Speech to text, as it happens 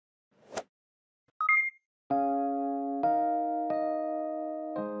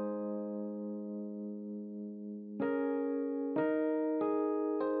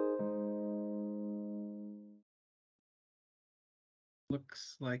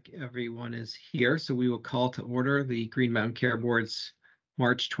Looks like everyone is here, so we will call to order the Green Mountain Care Board's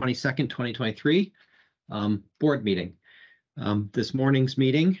March 22nd, 2023 board meeting. This morning's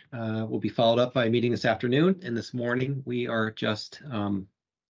meeting will be followed up by a meeting this afternoon, and this morning we are just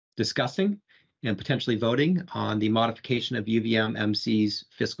discussing and potentially voting on the modification of UVM-MC's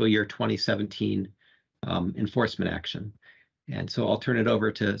fiscal year 2017 enforcement action. And so I'll turn it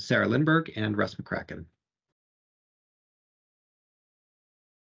over to Sarah Lindberg and Russ McCracken.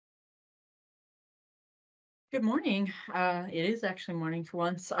 Good morning. It is actually morning for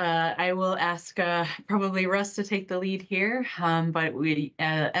once. I will ask probably Russ to take the lead here, but we,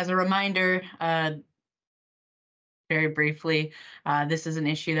 as a reminder, very briefly, this is an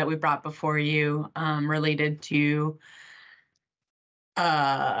issue that we brought before you related to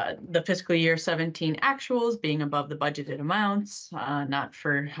the fiscal year 17 actuals being above the budgeted amounts, not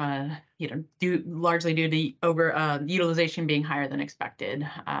for, largely due to over utilization being higher than expected.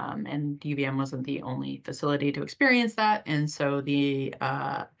 And UVM wasn't the only facility to experience that. And so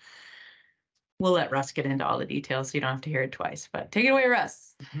we'll let Russ get into all the details so you don't have to hear it twice, but take it away,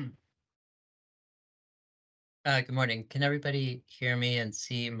 Russ. Good morning. Can everybody hear me and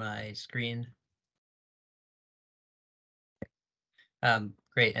see my screen?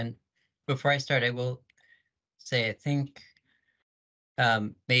 Great. And before I start, I will say I think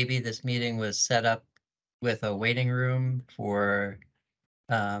maybe this meeting was set up with a waiting room for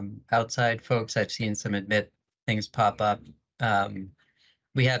outside folks. I've seen some admit things pop up.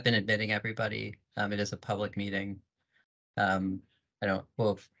 We have been admitting everybody. It is a public meeting.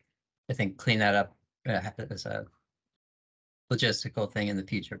 We'll, I think, clean that up as a logistical thing in the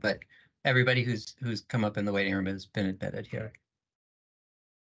future, but everybody who's come up in the waiting room has been admitted here.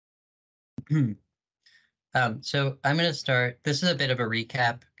 So I'm going to start. This is a bit of a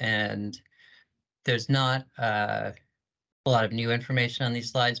recap, and there's not a lot of new information on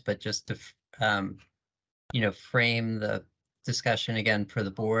these slides, but just to frame the discussion again for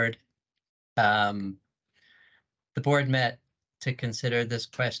the board. The board met to consider this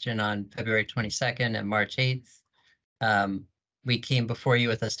question on February 22nd and March 8th. We came before you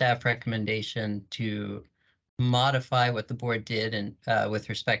with a staff recommendation to modify what the board did and with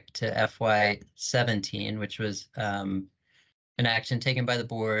respect to FY17, which was an action taken by the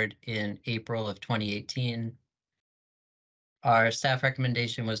board in April of 2018. Our staff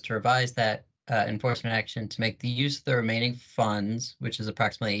recommendation was to revise that enforcement action to make the use of the remaining funds, which is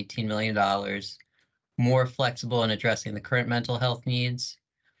approximately $18 million, more flexible in addressing the current mental health needs.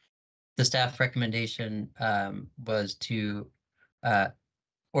 The staff recommendation was to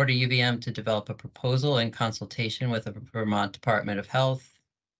order UVM to develop a proposal in consultation with the Vermont Department of Health,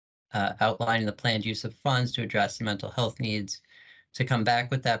 outlining the planned use of funds to address the mental health needs, to come back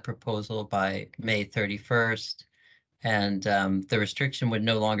with that proposal by May 31st. And the restriction would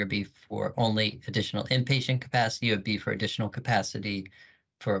no longer be for only additional inpatient capacity. It would be for additional capacity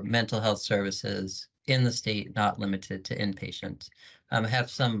for mental health services in the state, not limited to inpatient. I have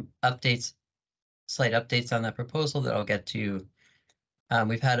some updates, slight updates on that proposal that I'll get to.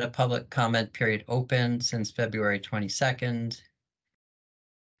 We've had a public comment period open since February 22nd.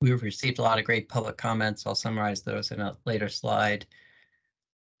 We've received a lot of great public comments. I'll summarize those in a later slide.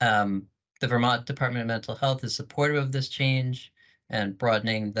 The Vermont Department of Mental Health is supportive of this change and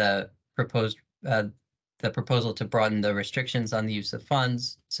broadening the proposal to broaden the restrictions on the use of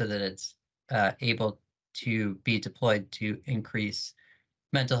funds so that it's able to be deployed to increase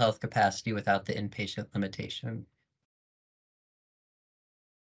mental health capacity without the inpatient limitation.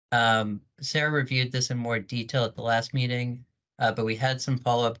 Sarah reviewed this in more detail at the last meeting, but we had some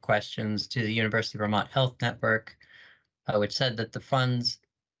follow-up questions to the University of Vermont Health Network, which said that the funds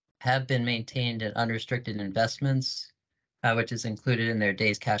have been maintained in unrestricted investments, which is included in their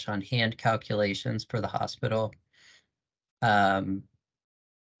days cash on hand calculations per the hospital. The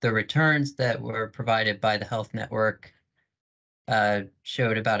returns that were provided by the health network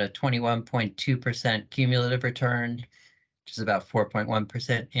showed about a 21.2% cumulative return, which is about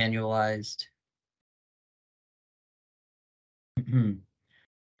 4.1% annualized.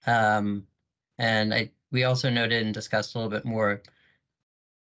 And we also noted and discussed a little bit more.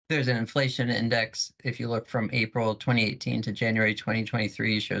 There's an inflation index. If you look from April 2018 to January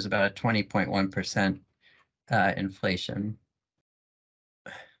 2023, shows about a 20.1% inflation.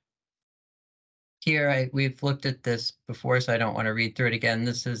 Here, we've looked at this before, so I don't want to read through it again.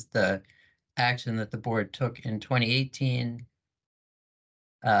 This is the action that the board took in 2018,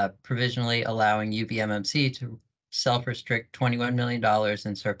 provisionally allowing UVMMC to self-restrict $21 million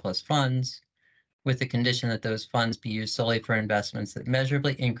in surplus funds, with the condition that those funds be used solely for investments that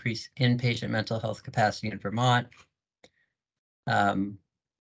measurably increase inpatient mental health capacity in Vermont.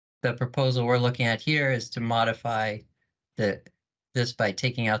 The proposal we're looking at here is to modify this by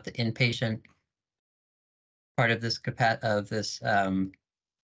taking out the inpatient part of this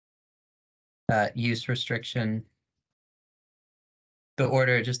use restriction. The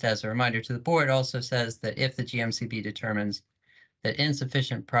order, just as a reminder to the board, also says that if the GMCB determines that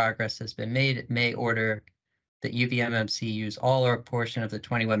insufficient progress has been made, it may order that UVMMC use all or a portion of the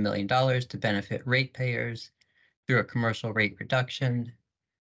 $21 million to benefit ratepayers through a commercial rate reduction.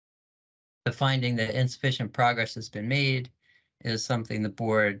 The finding that insufficient progress has been made is something the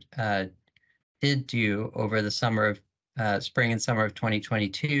board did do over the spring and summer of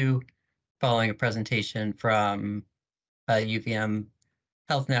 2022, following a presentation from UVM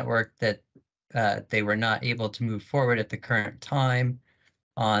Health Network that they were not able to move forward at the current time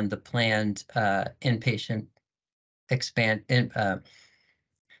on the planned inpatient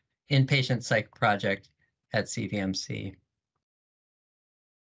psych project at CVMC.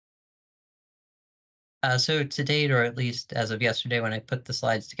 So to date, or at least as of yesterday when I put the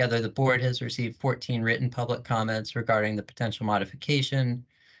slides together, the board has received 14 written public comments regarding the potential modification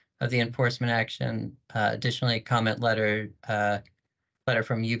of the enforcement action. Additionally, a comment letter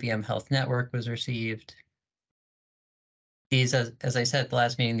from UVM Health Network was received. These, as I said at the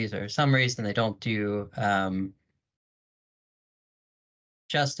last meeting, these are summaries and they don't do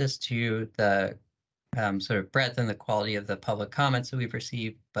justice to the sort of breadth and the quality of the public comments that we've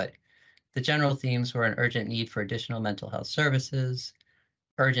received, but the general themes were an urgent need for additional mental health services,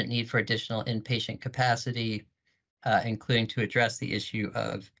 urgent need for additional inpatient capacity, including to address the issue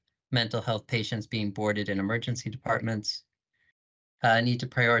of mental health patients being boarded in emergency departments, need to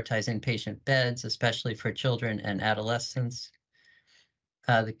prioritize inpatient beds, especially for children and adolescents,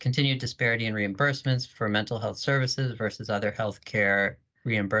 the continued disparity in reimbursements for mental health services versus other healthcare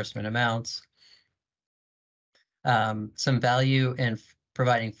reimbursement amounts, some value in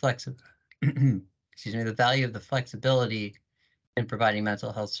providing the value of the flexibility in providing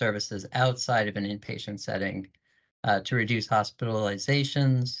mental health services outside of an inpatient setting to reduce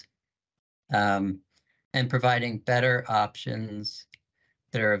hospitalizations, and providing better options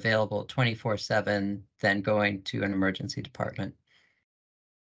that are available 24/7 than going to an emergency department.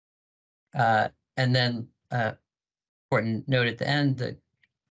 And then important note at the end, the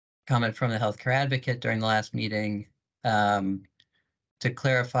comment from the healthcare advocate during the last meeting to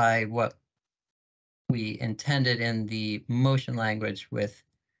clarify what we intended in the motion language with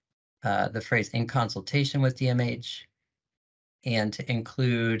the phrase "in consultation with DMH," and to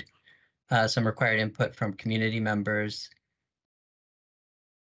include some required input from community members.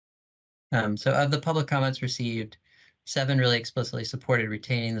 So of the public comments received, 7 really explicitly supported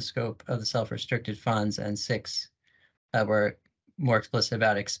retaining the scope of the self-restricted funds, and 6 were more explicit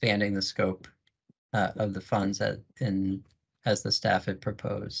about expanding the scope of the funds as the staff had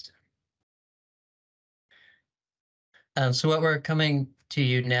proposed. So what we're coming to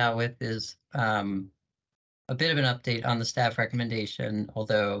you now with is a bit of an update on the staff recommendation,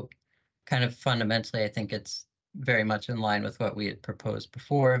 although kind of fundamentally, I think it's very much in line with what we had proposed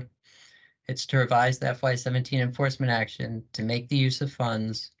before. It's to revise the FY17 enforcement action to make the use of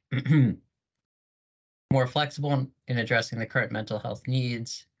funds more flexible in addressing the current mental health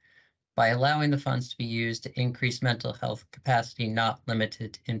needs by allowing the funds to be used to increase mental health capacity, not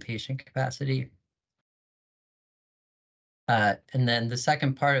limited to inpatient capacity. And then the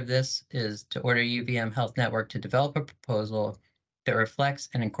second part of this is to order UVM Health Network to develop a proposal that reflects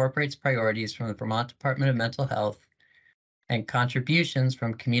and incorporates priorities from the Vermont Department of Mental Health and contributions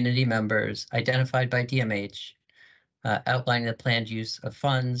from community members identified by DMH, outlining the planned use of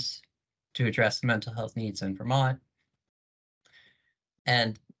funds to address the mental health needs in Vermont.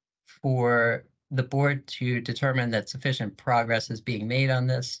 And for the board to determine that sufficient progress is being made on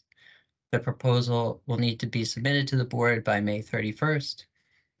this, the proposal will need to be submitted to the board by May 31st.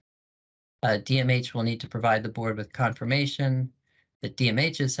 DMH will need to provide the board with confirmation that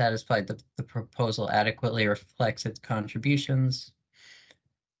DMH is satisfied that the proposal adequately reflects its contributions.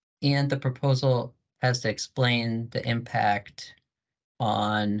 And the proposal has to explain the impact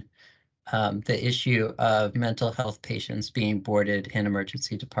on the issue of mental health patients being boarded in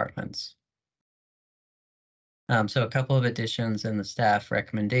emergency departments. So a couple of additions in the staff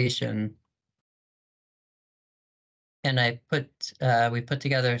recommendation. And we put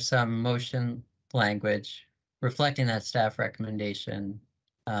together some motion language reflecting that staff recommendation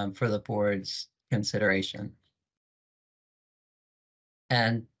for the board's consideration.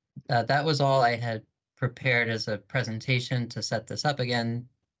 And that was all I had prepared as a presentation to set this up again,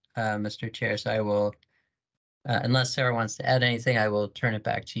 Mr. Chair. So I will, unless Sarah wants to add anything, I will turn it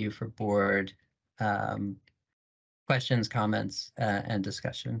back to you for board questions, comments, and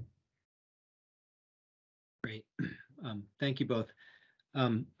discussion. Great. Thank you both.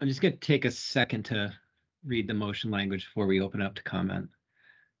 I'm just going to take a second to read the motion language before we open up to comment.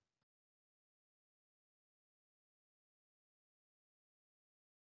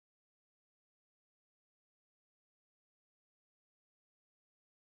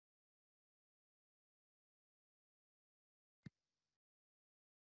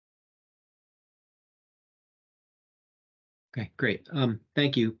 Okay, great.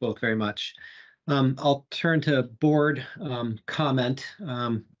 Thank you both very much. I'll turn to board comment.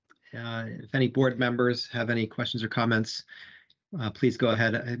 If any board members have any questions or comments, please go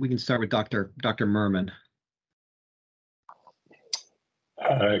ahead. We can start with Dr. Merman.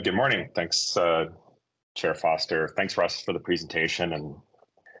 Good morning. Thanks, Chair Foster. Thanks, Russ, for the presentation, and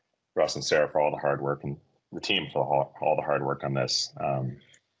Russ and Sarah for all the hard work, and the team for all the hard work on this.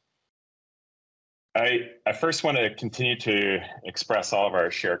 I first want to continue to express all of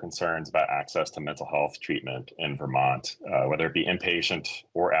our shared concerns about access to mental health treatment in Vermont, whether it be inpatient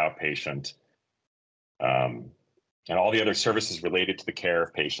or outpatient, and all the other services related to the care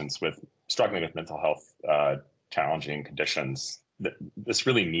of patients struggling with mental health challenging conditions. This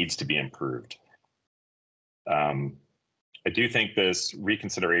really needs to be improved. I do think this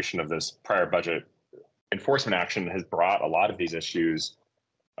reconsideration of this prior budget enforcement action has brought a lot of these issues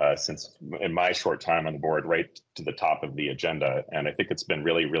since in my short time on the board right to the top of the agenda. And I think it's been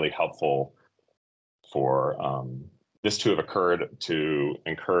really, really helpful for this to have occurred to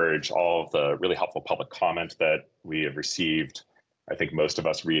encourage all of the really helpful public comment that we have received. I think most of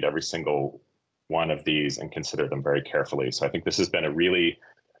us read every single one of these and consider them very carefully. So I think this has been a really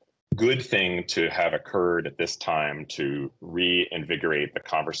good thing to have occurred at this time to reinvigorate the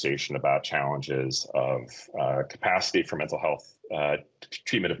conversation about challenges of capacity for mental health,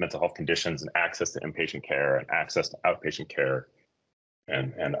 treatment of mental health conditions, and access to inpatient care and access to outpatient care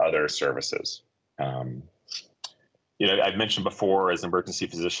and other services. I've mentioned before, as an emergency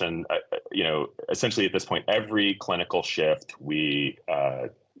physician, essentially at this point, every clinical shift, we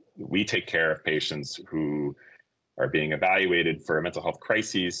take care of patients who are being evaluated for mental health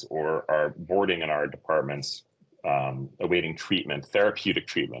crises or are boarding in our departments awaiting treatment, therapeutic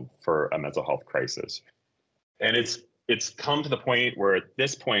treatment for a mental health crisis. And it's come to the point where at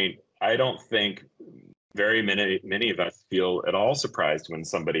this point, I don't think very many of us feel at all surprised when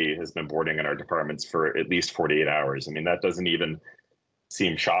somebody has been boarding in our departments for at least 48 hours. I mean, that doesn't even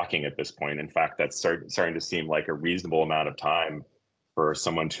seem shocking at this point. In fact, that's starting to seem like a reasonable amount of time for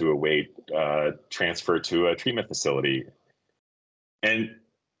someone to await transfer to a treatment facility. And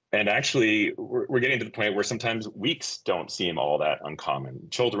actually, we're getting to the point where sometimes weeks don't seem all that uncommon.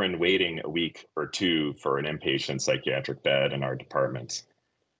 Children waiting a week or two for an inpatient psychiatric bed in our department.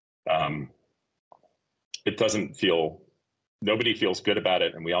 It doesn't feel, nobody feels good about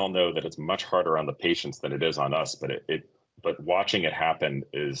it, and we all know that it's much harder on the patients than it is on us. But watching it happen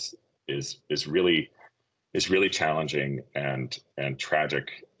is really challenging and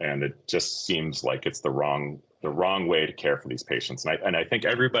tragic, and it just seems like it's the wrong way to care for these patients. And I think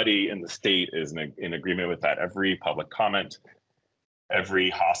everybody in the state is in agreement with that. Every public comment,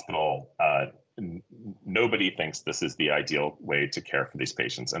 every hospital, nobody thinks this is the ideal way to care for these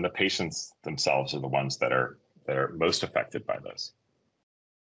patients, and the patients themselves are the ones that are most affected by this.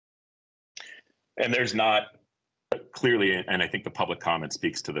 And there's not clearly, and I think the public comment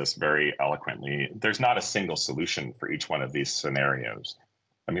speaks to this very eloquently, there's not a single solution for each one of these scenarios.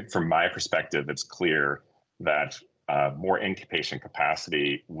 I mean, from my perspective, it's clear that more inpatient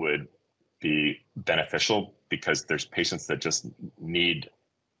capacity would be beneficial because there's patients that just need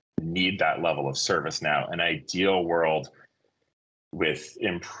that level of service now. An ideal world with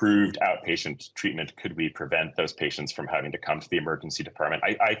improved outpatient treatment, could we prevent those patients from having to come to the emergency department?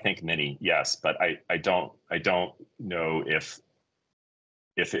 I think many, yes, but I don't know if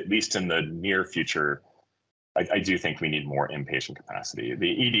at least in the near future, I do think we need more inpatient capacity.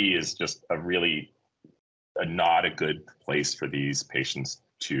 The ED is just not a good place for these patients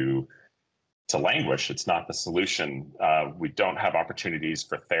to languish. It's not the solution. We don't have opportunities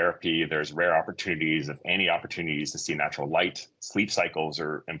for therapy. There's rare opportunities, if any opportunities, to see natural light. Sleep cycles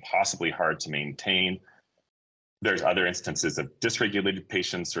are impossibly hard to maintain. There's other instances of dysregulated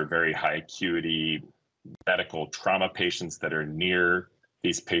patients or very high acuity medical trauma patients that are near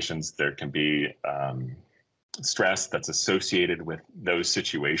these patients. There can be stress that's associated with those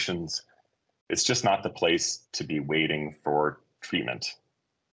situations. It's just not the place to be waiting for treatment.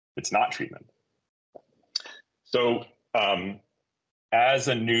 It's not treatment. So as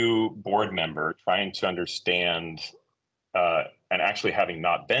a new board member, trying to understand and actually having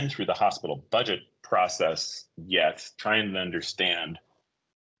not been through the hospital budget process yet, trying to understand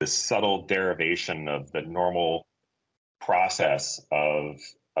the subtle derivation of the normal process of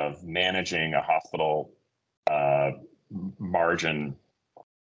managing a hospital margin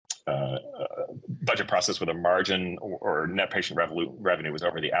budget process with a margin or net patient revenue was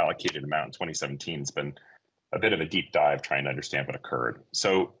over the allocated amount in 2017. It's been a bit of a deep dive trying to understand what occurred.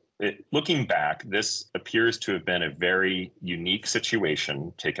 So looking back, this appears to have been a very unique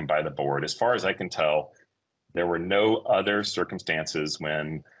situation taken by the board. As far as I can tell, there were no other circumstances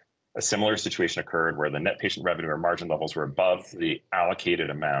when a similar situation occurred where the net patient revenue or margin levels were above the allocated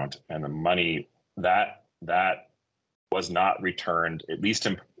amount and the money that was not returned, at least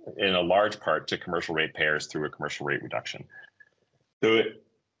in a large part, to commercial rate payers through a commercial rate reduction. So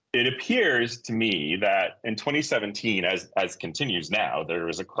it appears to me that in 2017, as continues now, there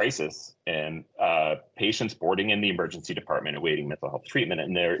was a crisis in patients boarding in the emergency department awaiting mental health treatment,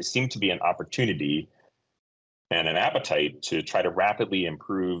 and there seemed to be an opportunity and an appetite to try to rapidly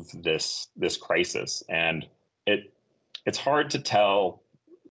improve this crisis. And it's hard to tell,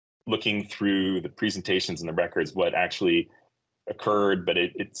 looking through the presentations and the records, what actually occurred, but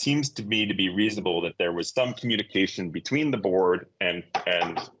it seems to me to be reasonable that there was some communication between the board and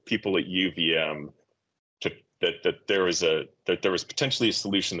people at UVM that there was potentially a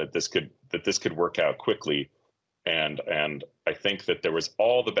solution that this could work out quickly, and I think that there was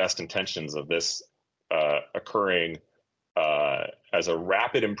all the best intentions of this occurring as a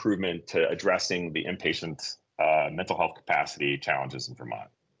rapid improvement to addressing the inpatient mental health capacity challenges in Vermont.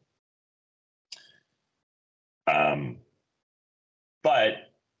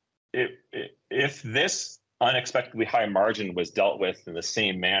 But if this unexpectedly high margin was dealt with in the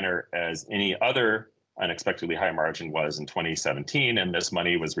same manner as any other unexpectedly high margin was in 2017, and this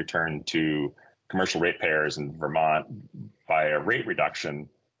money was returned to commercial ratepayers in Vermont by a rate reduction,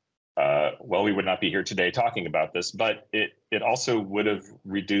 well, we would not be here today talking about this, but it also would have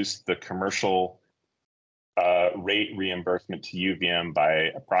reduced the commercial rate reimbursement to UVM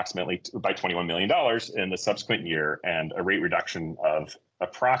by $21 million in the subsequent year, and a rate reduction of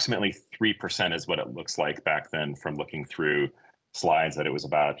approximately 3% is what it looks like back then from looking through slides, that it was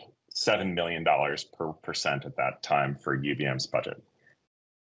about $7 million per percent at that time for UVM's budget.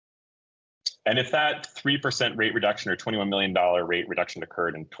 And if that 3% rate reduction or $21 million rate reduction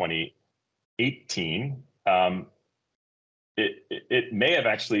occurred in 2018, it may have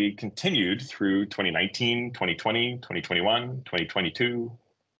actually continued through 2019, 2020, 2021, 2022.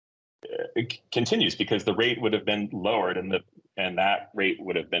 It continues because the rate would have been lowered and that rate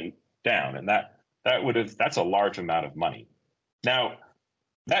would have been down, and that's a large amount of money. Now,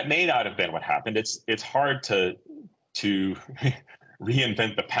 that may not have been what happened. It's hard to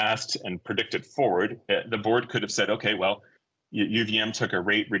reinvent the past and predict it forward. The board could have said, okay, well, UVM took a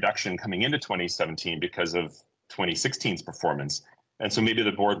rate reduction coming into 2017 because of 2016's performance. And so maybe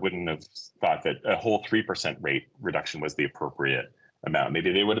the board wouldn't have thought that a whole 3% rate reduction was the appropriate amount.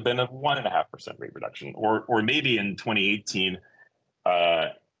 Maybe they would have been a 1.5% rate reduction. Or maybe in 2018,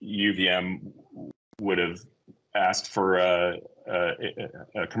 UVM would have asked for a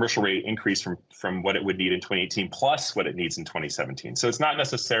commercial rate increase from what it would need in 2018 plus what it needs in 2017. So it's not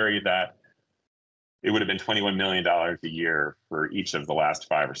necessary that it would have been $21 million a year for each of the last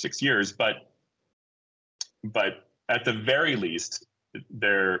 5 or 6 years, but at the very least,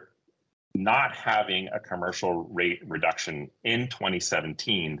 they're not having a commercial rate reduction in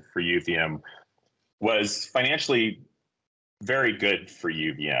 2017 for UVM was financially very good for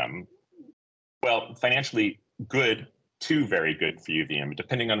UVM. Well, financially good to very good for UVM,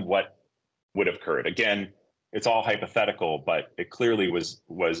 depending on what would have occurred. Again, it's all hypothetical, but it clearly was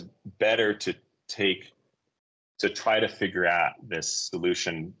better to try to figure out this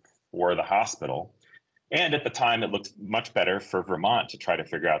solution for the hospital. And at the time, it looked much better for Vermont to try to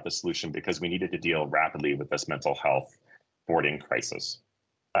figure out the solution because we needed to deal rapidly with this mental health boarding crisis.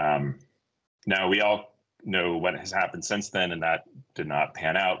 Now, we all know what has happened since then, and that did not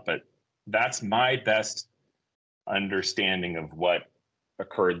pan out, but that's my best understanding of what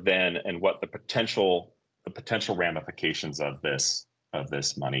occurred then and what the potential ramifications of this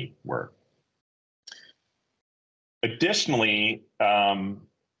money were. Additionally,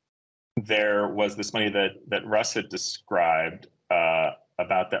 there was this money that Russ had described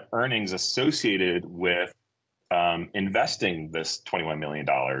about the earnings associated with investing this $21 million.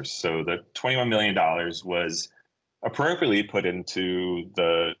 So the $21 million was appropriately put into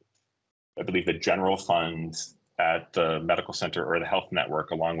I believe the general fund at the medical center or the health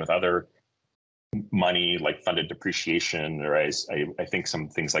network, along with other money like funded depreciation, or I think some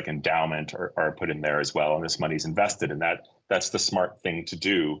things like endowment are put in there as well. And this money is invested, and that's the smart thing to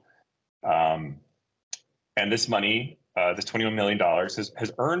do. And this money, this $21 million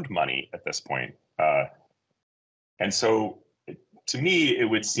has earned money at this point. And so to me, it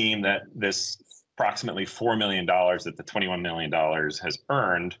would seem that this approximately $4 million that the $21 million has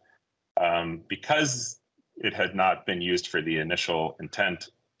earned, because it had not been used for the initial intent,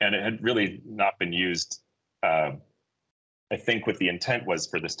 and it had really not been used, I think what the intent was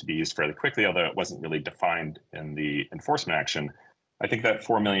for this to be used fairly quickly, although it wasn't really defined in the enforcement action. I think that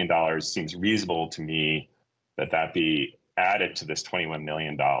 $4 million seems reasonable to me, that be added to this $21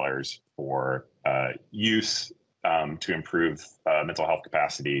 million for use to improve mental health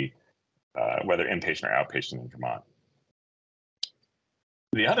capacity, whether inpatient or outpatient in Vermont.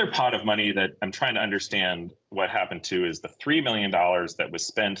 The other pot of money that I'm trying to understand what happened to is the $3 million that was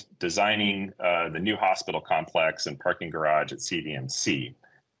spent designing the new hospital complex and parking garage at CVMC.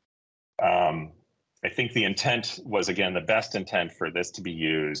 I think the intent was, again, the best intent for this to be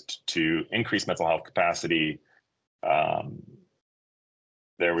used to increase mental health capacity.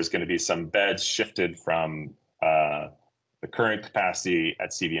 There was going to be some beds shifted from the current capacity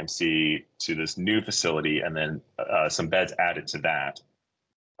at CVMC to this new facility, and then some beds added to that.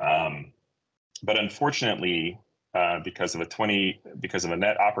 But unfortunately, because of a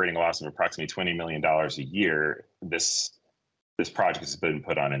net operating loss of approximately $20 million a year, this project has been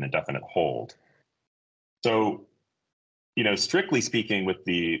put on an indefinite hold. So, strictly speaking, with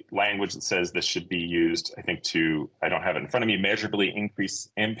the language that says this should be used, I think I don't have it in front of me, measurably increase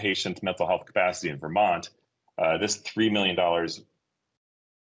inpatient mental health capacity in Vermont, this $3 million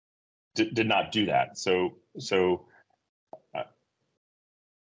did not do that. So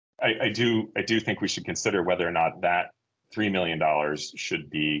I do think we should consider whether or not that $3 million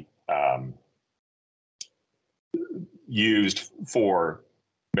should be used for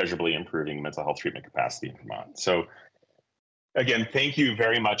measurably improving mental health treatment capacity in Vermont. So again, thank you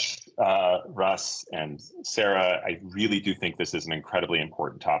very much, Russ and Sarah. I really do think this is an incredibly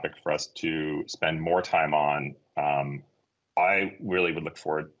important topic for us to spend more time on. I really would look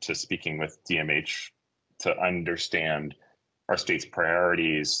forward to speaking with DMH to understand our state's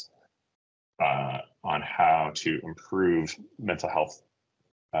priorities on how to improve mental health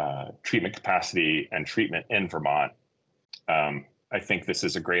treatment capacity and treatment in Vermont. I think this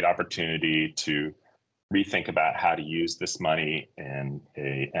is a great opportunity to rethink about how to use this money in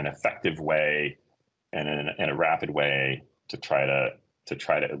an effective way and in a rapid way to try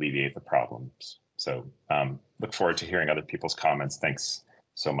to alleviate the problems. So look forward to hearing other people's comments. Thanks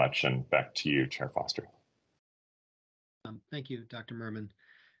so much, and back to you, Chair Foster. Thank you, Dr. Merman.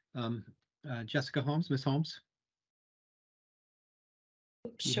 Jessica Holmes, Ms. Holmes.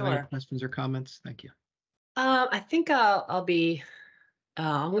 Do you have any Sure. questions or comments? Thank you. I think I'm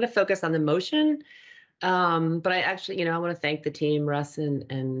going to focus on the motion, but I actually, I want to thank the team, Russ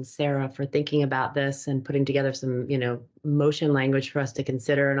and Sarah, for thinking about this and putting together some, motion language for us to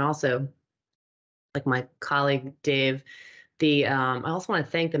consider. And also, like my colleague Dave, I also want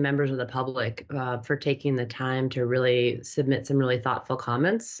to thank the members of the public for taking the time to really submit some really thoughtful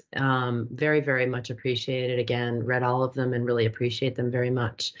comments. Very, very much appreciated. Again, read all of them and really appreciate them very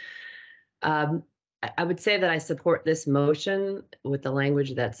much. I would say that I support this motion with the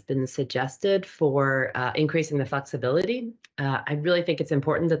language that's been suggested for increasing the flexibility. I really think it's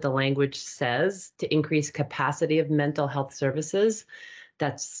important that the language says to increase capacity of mental health services.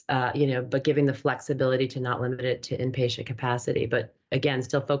 That's, but giving the flexibility to not limit it to inpatient capacity, but again,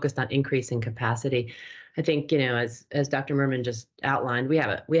 still focused on increasing capacity. I think, as Dr. Merman just outlined, we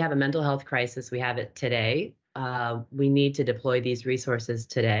have a mental health crisis. We have it today. We need to deploy these resources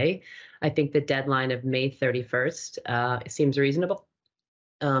today. I think the deadline of May 31st seems reasonable,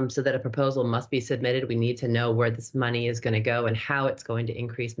 so that a proposal must be submitted. We need to know where this money is going to go and how it's going to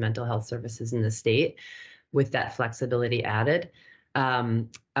increase mental health services in the state with that flexibility added.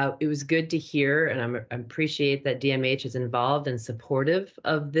 It was good to hear, and I appreciate that DMH is involved and supportive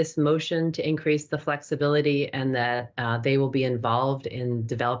of this motion to increase the flexibility, and that they will be involved in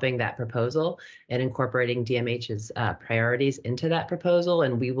developing that proposal and incorporating DMH's priorities into that proposal.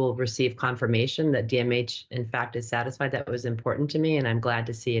 And we will receive confirmation that DMH, in fact, is satisfied. That was important to me, and I'm glad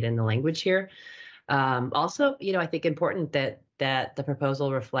to see it in the language here. Also, I think important that the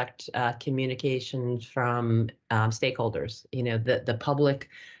proposal reflect communications from stakeholders. The public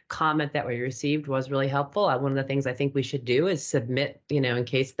comment that we received was really helpful. One of the things I think we should do is submit, in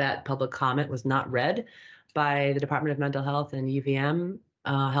case that public comment was not read by the Department of Mental Health and UVM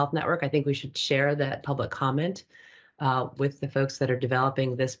Health Network. I think we should share that public comment with the folks that are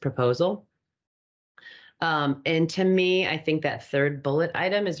developing this proposal. And to me, I think that third bullet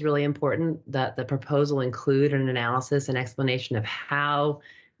item is really important, that the proposal include an analysis and explanation of how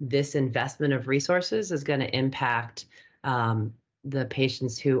this investment of resources is going to impact the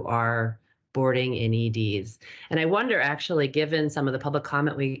patients who are boarding in EDs. And I wonder, actually, given some of the public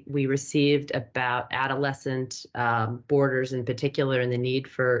comment we received about adolescent boarders in particular, and the need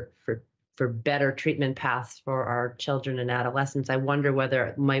for better treatment paths for our children and adolescents, I wonder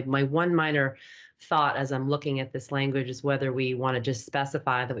whether my one minor thought as I'm looking at this language is whether we want to just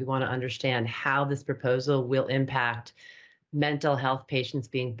specify that we want to understand how this proposal will impact mental health patients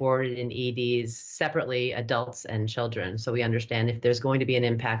being boarded in EDs separately, adults and children. So we understand if there's going to be an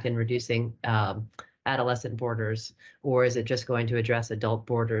impact in reducing adolescent boarders, or is it just going to address adult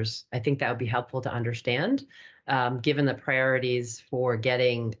boarders? I think that would be helpful to understand, given the priorities for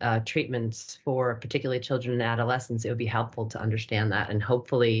getting treatments for particularly children and adolescents. It would be helpful to understand that, and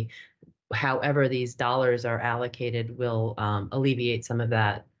hopefully, however these dollars are allocated will alleviate some of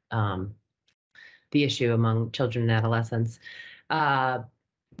that the issue among children and adolescents.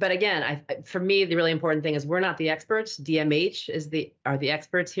 But again, for me, the really important thing is we're not the experts. DMH are the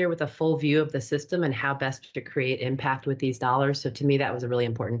experts here with a full view of the system and how best to create impact with these dollars. So to me, that was a really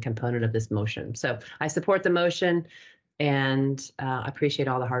important component of this motion. So I support the motion and appreciate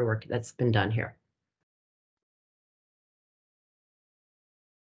all the hard work that's been done here.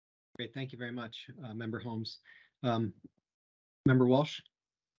 Great, thank you very much, Member Holmes. Member Walsh?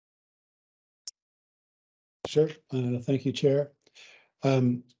 Sure. Thank you, Chair.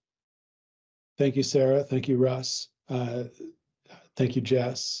 Thank you, Sarah. Thank you, Russ. Thank you,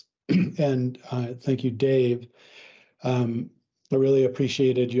 Jess. And thank you, Dave. I really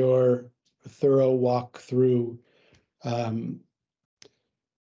appreciated your thorough walk through the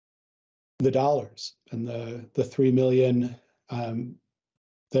dollars and the 3 million,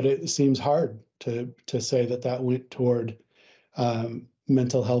 that it seems hard to say that went toward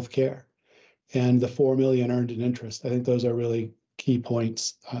mental health care, and the 4 million earned in interest. I think those are really key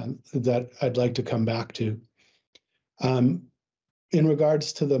points that I'd like to come back to. In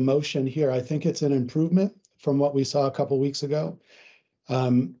regards to the motion here, I think it's an improvement from what we saw a couple weeks ago.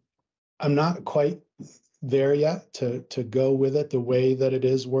 I'm not quite there yet to go with it the way that it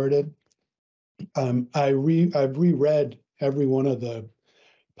is worded. I've reread every one of the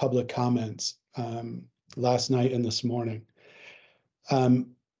public comments last night and this morning.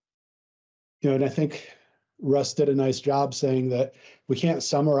 And I think Russ did a nice job saying that we can't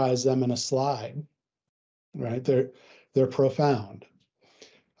summarize them in a slide, right? They're profound.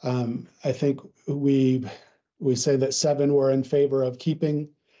 I think we say that 7 were in favor of keeping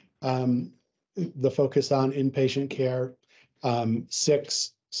the focus on inpatient care,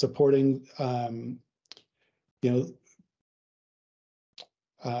 6 supporting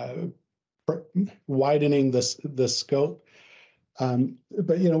widening the scope.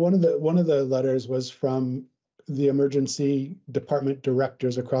 But one of the letters was from the emergency department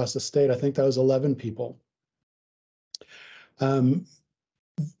directors across the state. I think that was 11 people.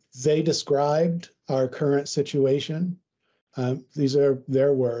 They described our current situation, these are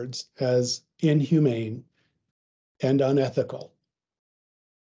their words, as inhumane and unethical.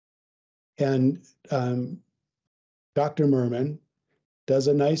 And Dr. Merman does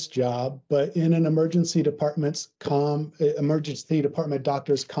a nice job, but in an emergency department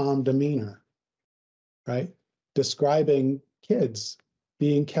doctor's calm demeanor, right? Describing kids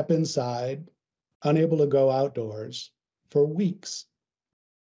being kept inside, unable to go outdoors for weeks.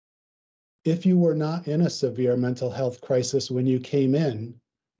 If you were not in a severe mental health crisis when you came in,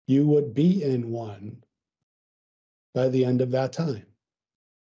 you would be in one by the end of that time.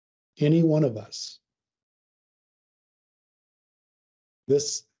 Any one of us.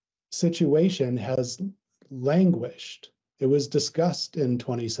 This situation has languished. It was discussed in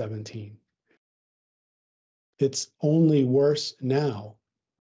 2017. It's only worse now.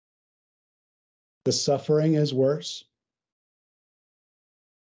 The suffering is worse.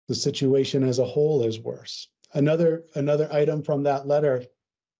 The situation as a whole is worse. Another item from that letter,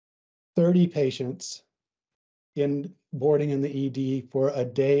 30 patients boarding in the ED for a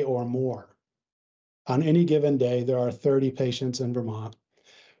day or more. On any given day, there are 30 patients in Vermont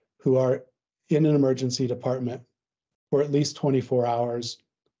who are in an emergency department for at least 24 hours,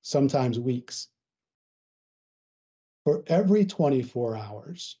 sometimes weeks. For every 24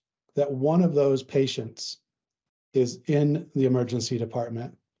 hours that one of those patients is in the emergency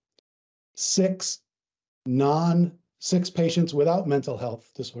department, 6 patients without mental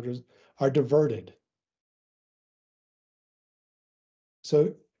health disorders are diverted.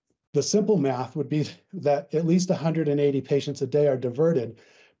 So the simple math would be that at least 180 patients a day are diverted,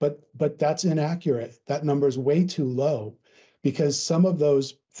 but that's inaccurate. That number is way too low because some of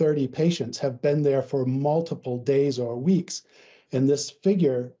those 30 patients have been there for multiple days or weeks. And this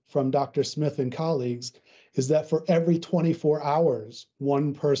figure from Dr. Smith and colleagues is that for every 24 hours,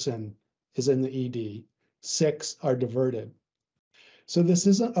 one person is in the ED, 6 are diverted. So this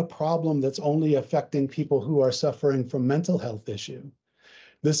isn't a problem that's only affecting people who are suffering from mental health issue.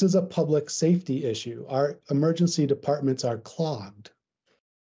 This is a public safety issue. Our emergency departments are clogged.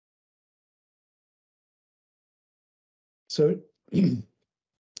 So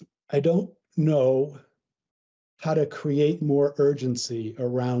I don't know how to create more urgency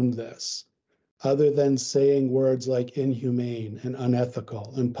around this, other than saying words like inhumane and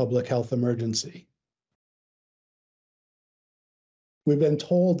unethical and public health emergency. We've been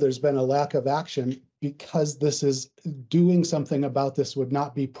told there's been a lack of action because this is doing something about this would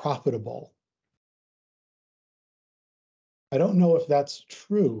not be profitable. I don't know if that's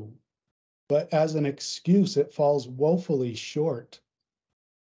true, but as an excuse, it falls woefully short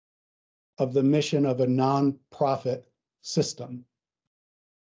of the mission of a nonprofit system.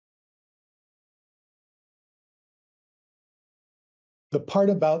 The part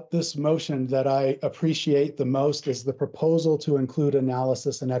about this motion that I appreciate the most is the proposal to include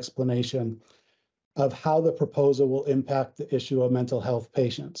analysis and explanation of how the proposal will impact the issue of mental health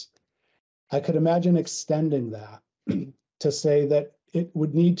patients. I could imagine extending that to say that it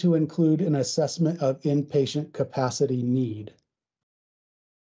would need to include an assessment of inpatient capacity need.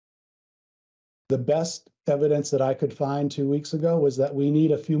 The best evidence that I could find 2 weeks ago was that we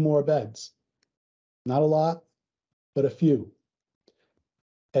need a few more beds. Not a lot, but a few.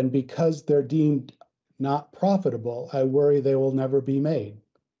 And because they're deemed not profitable, I worry they will never be made.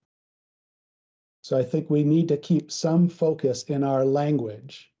 So I think we need to keep some focus in our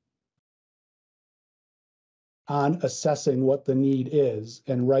language on assessing what the need is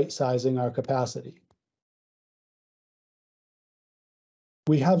and right-sizing our capacity.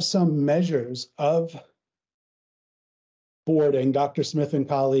 We have some measures of boarding. Dr. Smith and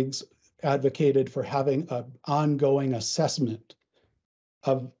colleagues advocated for having an ongoing assessment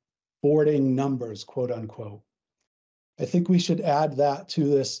of boarding numbers, quote unquote. I think we should add that to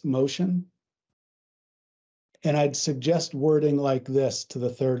this motion. And I'd suggest wording like this to the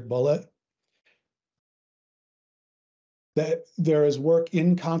third bullet, that there is work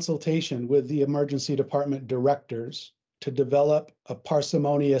in consultation with the emergency department directors to develop a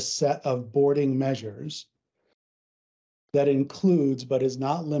parsimonious set of boarding measures that includes, but is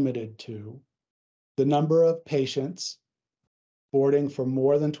not limited to, the number of patients boarding for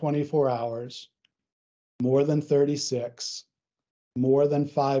more than 24 hours, more than 36, more than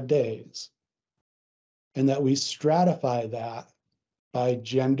 5 days, and that we stratify that by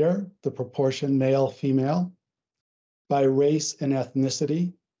gender, the proportion male, female, by race and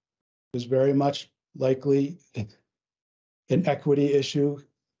ethnicity. There's very much likely an equity issue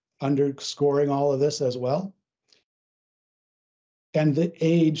underscoring all of this as well. And the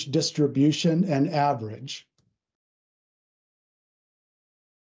age distribution and average.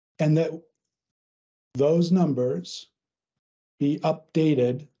 And that those numbers be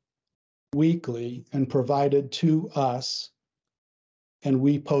updated weekly and provided to us, and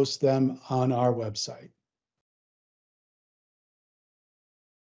we post them on our website.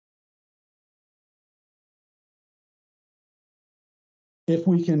 If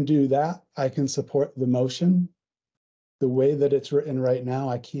we can do that, I can support the motion. The way that it's written right now,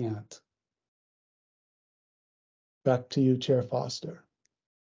 I can't. Back to you, Chair Foster.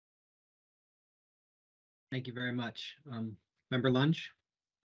 Thank you very much. Member Lunge?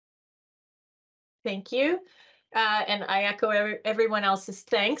 Thank you. And I echo everyone else's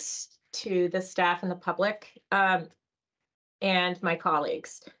thanks to the staff and the public and my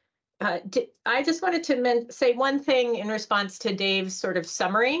colleagues. I just wanted to say one thing in response to Dave's sort of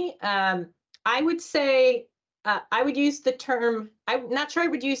summary. I would say I would use the term, I'm not sure I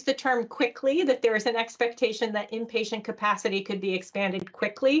would use the term quickly, that there is an expectation that inpatient capacity could be expanded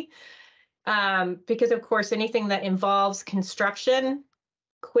quickly. Because of course, anything that involves construction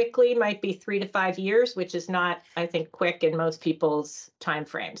quickly might be 3 to 5 years, which is not, I think, quick in most people's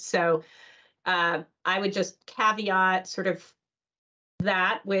timeframes. So I would just caveat sort of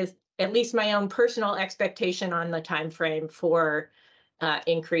that with at least my own personal expectation on the timeframe for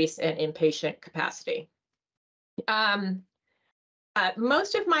increase in inpatient capacity.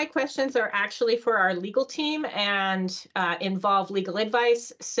 Most of my questions are actually for our legal team and involve legal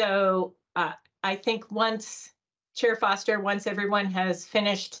advice. So I think once, Chair Foster, once everyone has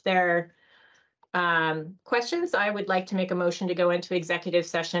finished their questions, I would like to make a motion to go into executive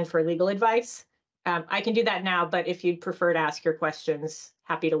session for legal advice. I can do that now, but if you'd prefer to ask your questions,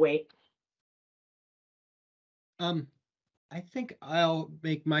 happy to wait. I think I'll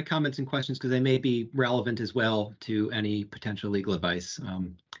make my comments and questions because they may be relevant as well to any potential legal advice.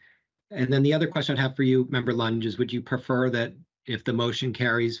 And then the other question I'd have for you, Member Lunge, is would you prefer that if the motion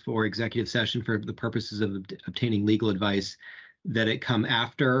carries for executive session for the purposes of obtaining legal advice, that it come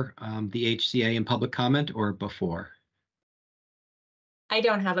after the HCA and public comment or before? I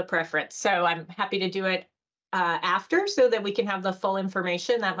don't have a preference, so I'm happy to do it after so that we can have the full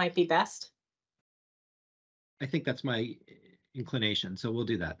information. That might be best. I think that's my inclination, so we'll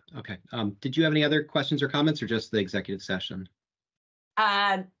do that. Okay. Did you have any other questions or comments or just the executive session?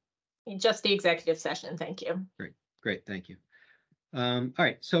 Just the executive session, thank you. Great, thank you. All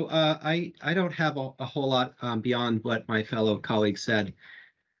right, so I don't have a whole lot beyond what my fellow colleagues said.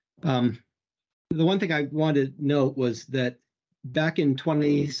 The one thing I wanted to note was that back in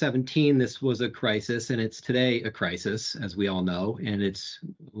 2017, this was a crisis, and it's today a crisis, as we all know, and it's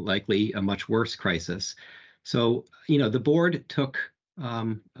likely a much worse crisis. So, the board took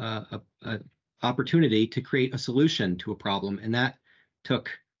an opportunity to create a solution to a problem, and that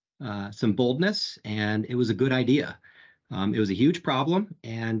took some boldness, and it was a good idea. It was a huge problem,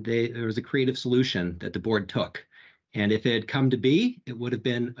 and there was a creative solution that the board took. And if it had come to be, it would have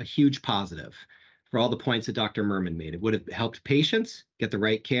been a huge positive for all the points that Dr. Merman made. It would have helped patients get the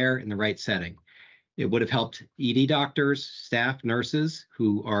right care in the right setting. It would have helped ED doctors, staff, nurses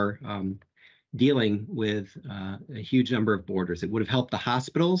who are dealing with a huge number of boarders. It would have helped the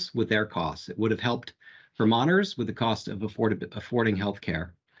hospitals with their costs. It would have helped Vermonters with the cost of affording health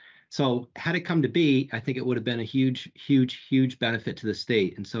care. So had it come to be, I think it would have been a huge, huge, huge benefit to the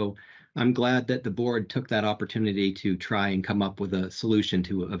state. And so I'm glad that the board took that opportunity to try and come up with a solution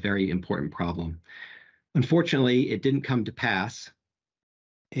to a very important problem. Unfortunately, it didn't come to pass.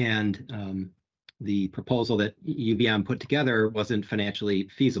 And the proposal that UVM put together wasn't financially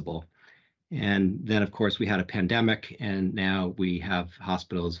feasible. And then, of course, we had a pandemic, and now we have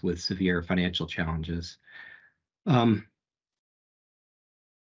hospitals with severe financial challenges. The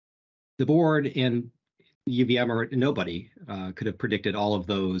board and UVM or nobody could have predicted all of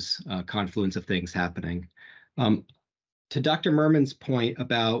those confluence of things happening. To Dr. Merman's point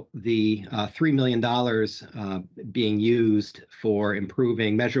about the $3 million being used for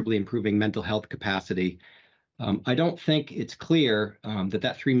measurably improving mental health capacity, I don't think it's clear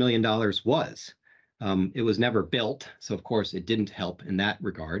that $3 million was. It was never built, so of course it didn't help in that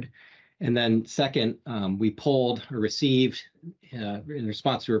regard. And then second, we pulled or received, in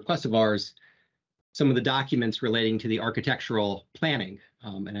response to a request of ours, some of the documents relating to the architectural planning.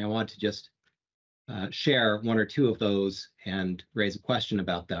 And I want to just share one or two of those and raise a question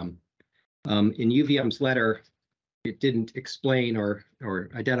about them. In UVM's letter, it didn't explain or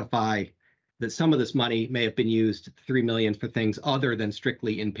identify that some of this money may have been used, $3 million, for things other than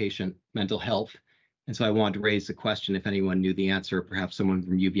strictly inpatient mental health. And so I wanted to raise the question if anyone knew the answer. Perhaps someone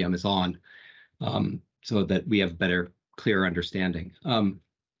from UVM is on, so that we have a better, clearer understanding. Mr.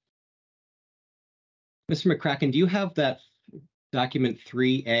 McCracken, do you have that document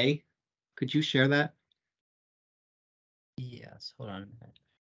 3A? Could you share that? Yes, hold on a minute.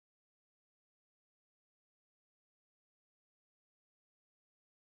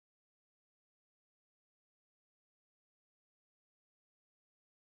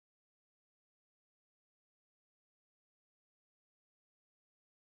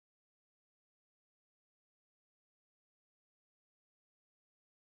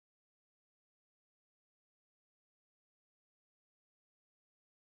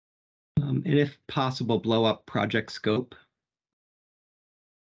 And if possible, blow up project scope.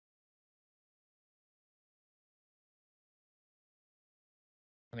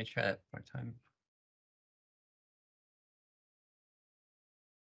 Let me try it one more time.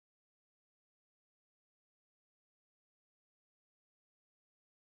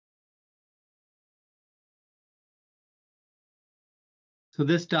 So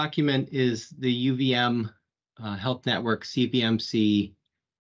this document is the UVM Health Network CVMC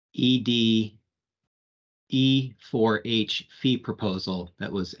ED E4H fee proposal that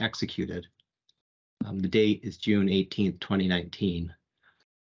was executed. The date is June 18th, 2019.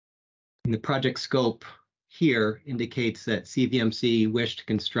 And the project scope here indicates that CVMC wished to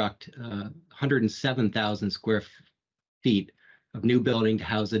construct 107,000 square feet of new building to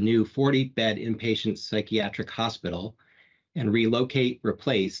house a new 40-bed inpatient psychiatric hospital and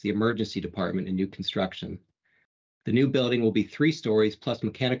replace the emergency department in new construction. The new building will be 3 stories plus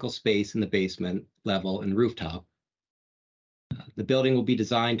mechanical space in the basement level and rooftop. The building will be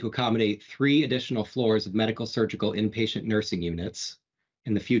designed to accommodate 3 additional floors of medical surgical inpatient nursing units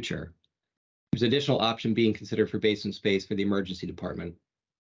in the future. There's an additional option being considered for basement space for the emergency department.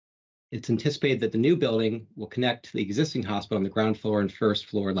 it's anticipated that the new building will connect to the existing hospital on the ground floor and first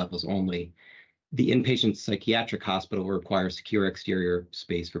floor levels only. The inpatient psychiatric hospital will require secure exterior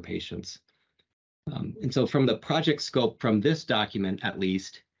space for patients. And so from the project scope from this document, at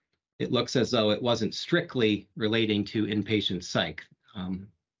least, it looks as though it wasn't strictly relating to inpatient psych.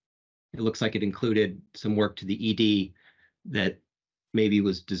 It looks like it included some work to the ED that maybe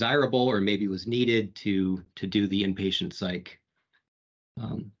was desirable or maybe was needed to do the inpatient psych.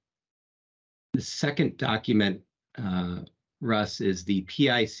 The second document, Russ, is the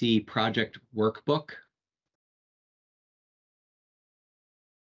PIC project workbook.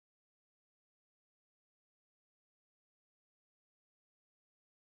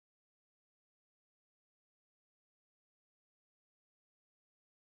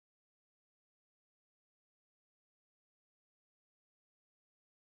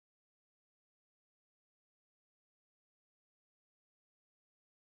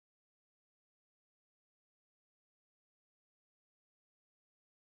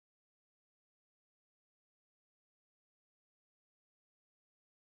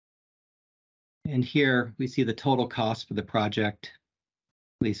 And here we see the total cost for the project,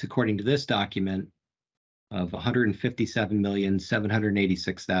 at least according to this document, of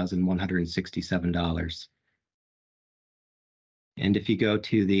 $157,786,167. And if you go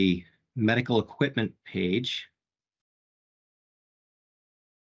to the medical equipment page,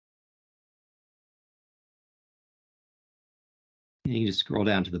 and you just scroll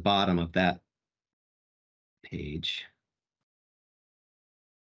down to the bottom of that page,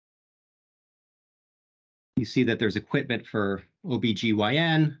 you see that there's equipment for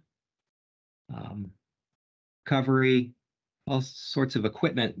OBGYN, recovery, all sorts of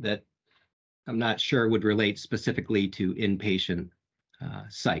equipment that I'm not sure would relate specifically to inpatient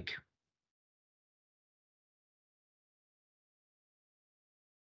psych.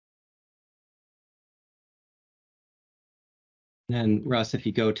 And Russ, if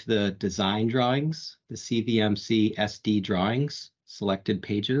you go to the design drawings, the CVMC SD drawings, selected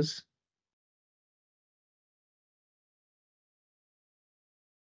pages,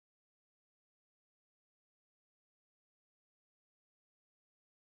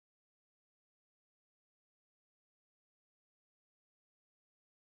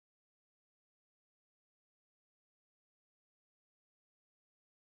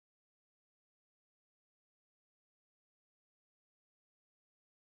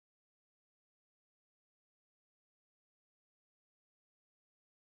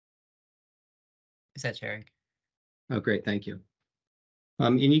 Is that sharing? oh, great, thank you.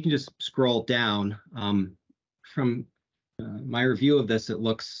 And you can just scroll down. From my review of this, it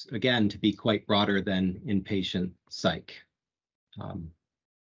looks, again, to be quite broader than inpatient psych.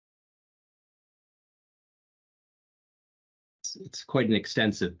 It's quite an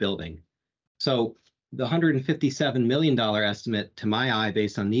extensive building. So the $157 million estimate, to my eye,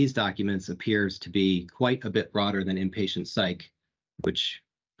 based on these documents, appears to be quite a bit broader than inpatient psych, which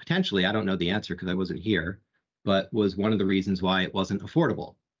potentially, I don't know the answer because I wasn't here, but was one of the reasons why it wasn't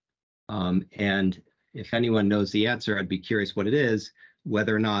affordable. And if anyone knows the answer, I'd be curious what it is,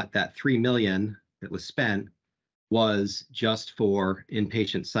 whether or not that $3 million that was spent was just for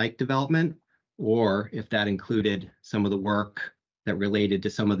inpatient psych development, or if that included some of the work that related to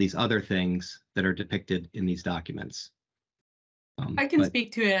some of these other things that are depicted in these documents. I can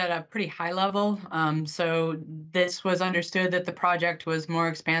speak to it at a pretty high level. So this was understood that the project was more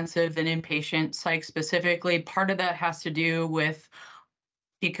expansive than inpatient psych specifically. Part of that has to do with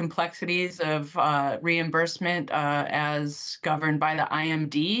the complexities of reimbursement as governed by the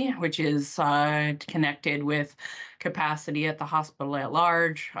IMD, which is connected with capacity at the hospital at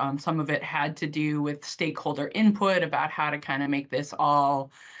large. Some of it had to do with stakeholder input about how to kind of make this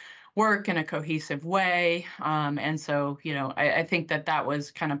all work in a cohesive way. And so, you know, I think that that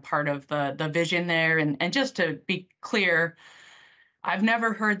was kind of part of the vision there. And just to be clear, I've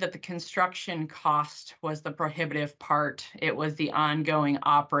never heard that the construction cost was the prohibitive part. It was the ongoing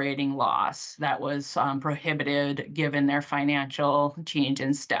operating loss that was prohibited given their financial change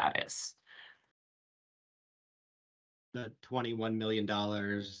in status. The $21 million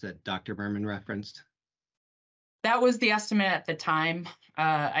that Dr. Berman referenced. That was the estimate at the time.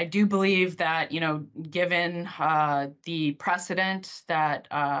 I do believe that, you know, given the precedent that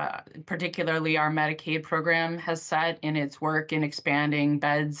particularly our Medicaid program has set in its work in expanding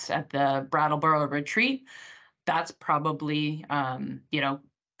beds at the Brattleboro Retreat, that's probably, you know,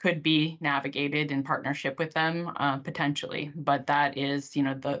 could be navigated in partnership with them potentially. But that is, you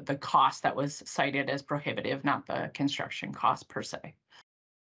know, the cost that was cited as prohibitive, not the construction cost per se.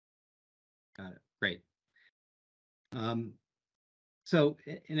 Got it. Great. So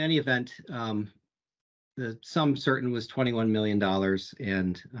in any event, the sum certain was $21 million,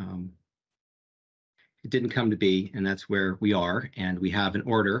 and it didn't come to be, and that's where we are. And we have an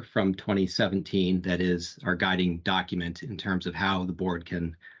order from 2017 that is our guiding document in terms of how the board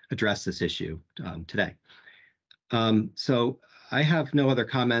can address this issue today. So I have no other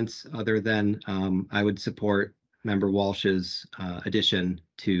comments other than I would support Member Walsh's addition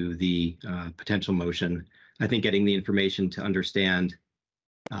to the potential motion. I think getting the information to understand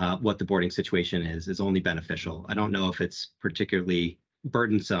what the boarding situation is only beneficial. I don't know if it's particularly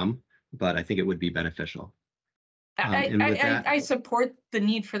burdensome, but I think it would be beneficial. And with that, I support the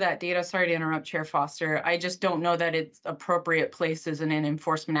need for that data. Sorry to interrupt, Chair Foster. I just don't know that it's appropriate places in an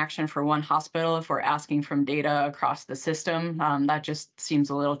enforcement action for one hospital if we're asking from data across the system. That just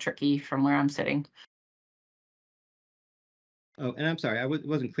seems a little tricky from where I'm sitting. oh, and I'm sorry, it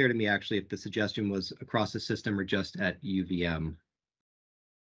wasn't clear to me actually if the suggestion was across the system or just at UVM.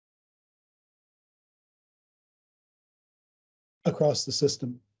 Across the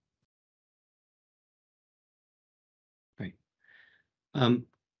system. Right.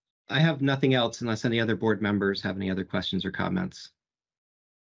 I have nothing else unless any other board members have any other questions or comments.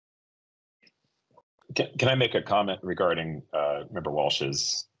 Can I make a comment regarding Member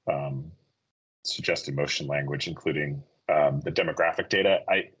Walsh's suggested motion language, including the demographic data?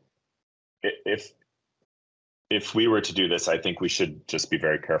 If we were to do this, I think we should just be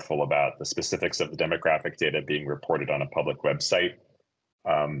very careful about the specifics of the demographic data being reported on a public website.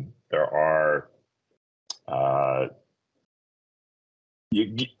 There are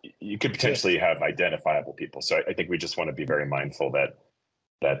you could potentially have identifiable people, so I think we just want to be very mindful that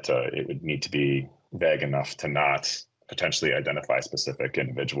it would need to be vague enough to not potentially identify specific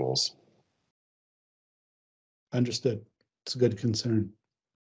individuals. Understood. It's a good concern.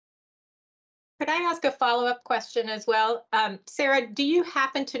 Could I ask a follow-up question as well? Sarah, do you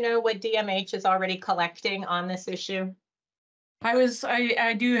happen to know what DMH is already collecting on this issue?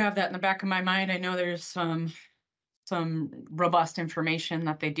 I do have that in the back of my mind. I know there's some robust information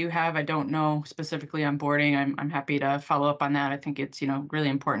that they do have. I don't know specifically on boarding. I'm happy to follow up on that. I think it's, really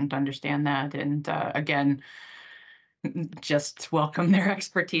important to understand that. And again, just welcome their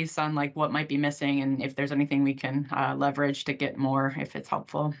expertise on like what might be missing and if there's anything we can leverage to get more if it's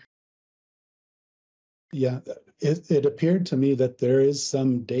helpful. Yeah, it appeared to me that there is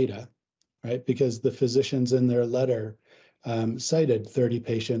some data, right? Because the physicians in their letter cited 30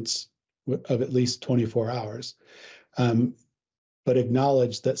 patients of at least 24 hours, but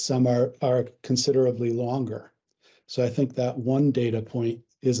acknowledged that some are considerably longer. So I think that one data point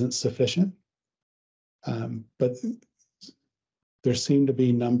isn't sufficient, but there seem to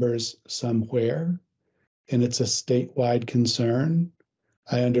be numbers somewhere, and it's a statewide concern.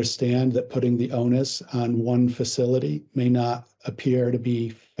 I understand that putting the onus on one facility may not appear to be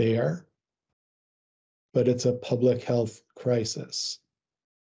fair, but it's a public health crisis.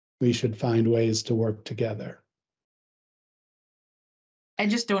 We should find ways to work together. I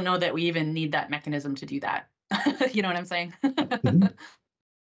just don't know that we even need that mechanism to do that. You know what I'm saying? Mm-hmm.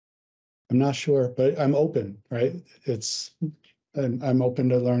 I'm not sure, but I'm open, right? I'm open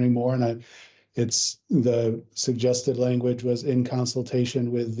to learning more, and it's the suggested language was in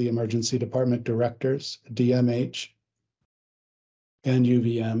consultation with the emergency department directors, DMH and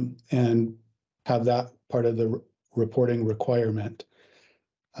UVM, and have that part of the reporting requirement,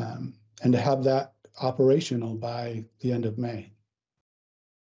 and to have that operational by the end of May.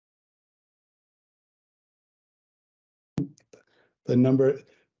 The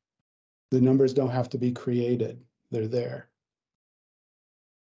numbers don't have to be created. They're there.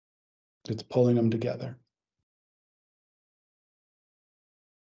 It's pulling them together.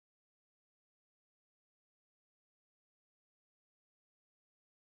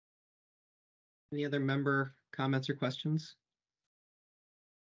 Any other member comments or questions?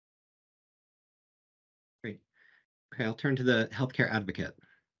 Great. Okay, I'll turn to the healthcare advocate.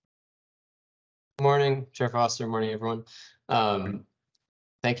 Morning, Chair Foster. Morning, everyone.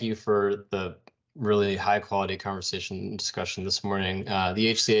 Thank you for the really high quality conversation and discussion this morning.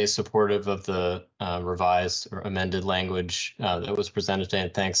 The HCA is supportive of the revised or amended language that was presented today,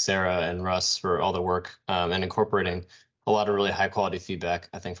 and thanks Sarah and Russ for all the work and incorporating a lot of really high quality feedback,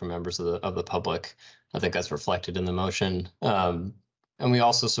 I think, from members of the public. I think that's reflected in the motion. And we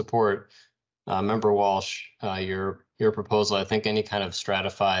also support Member Walsh, your proposal. I think any kind of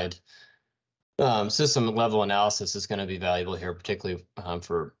stratified system level analysis is going to be valuable here, particularly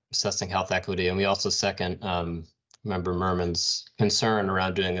for assessing health equity. And we also second Member Merman's concern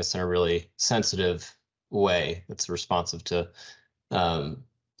around doing this in a really sensitive way that's responsive to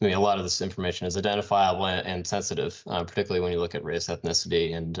I mean, a lot of this information is identifiable and sensitive, particularly when you look at race,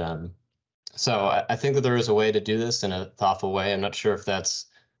 ethnicity, and so I think that there is a way to do this in a thoughtful way. I'm not sure if that's,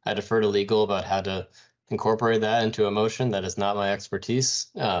 I defer to legal about how to incorporate that into a motion. That is not my expertise.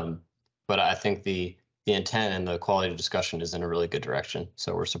 But I think the intent and the quality of discussion is in a really good direction.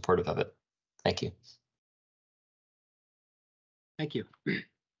 So we're supportive of it. Thank you. Thank you.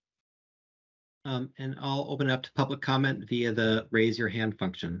 And I'll open up to public comment via the raise your hand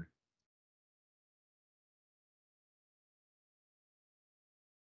function.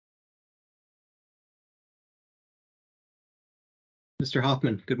 Mr.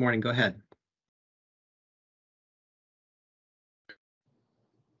 Hoffman, good morning. Go ahead.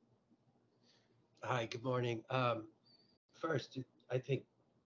 Hi, good morning. First, I think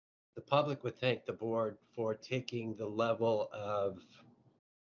the public would thank the board for taking the level of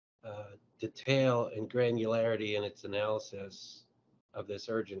detail and granularity in its analysis of this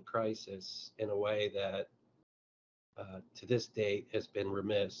urgent crisis in a way that to this date has been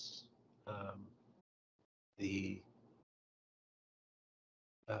remiss. The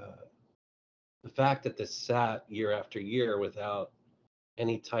fact that this sat year after year without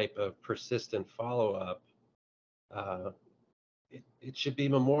any type of persistent follow-up, it should be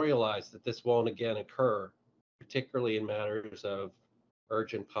memorialized that this won't again occur, particularly in matters of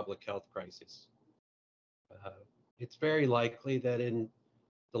urgent public health crisis. It's very likely that in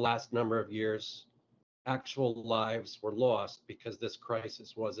the last number of years, actual lives were lost because this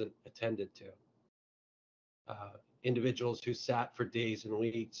crisis wasn't attended to. Individuals who sat for days and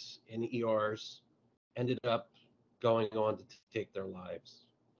weeks in ERs ended up going on to take their lives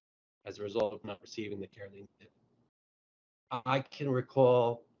as a result of not receiving the care they needed. I can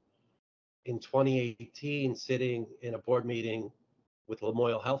recall in 2018 sitting in a board meeting with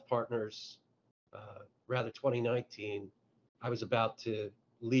Lamoille Health Partners, rather 2019, I was about to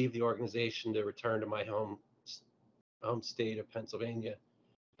leave the organization to return to my home state of Pennsylvania,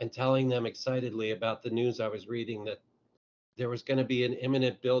 and telling them excitedly about the news I was reading that there was going to be an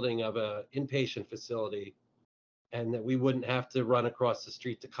imminent building of an inpatient facility and that we wouldn't have to run across the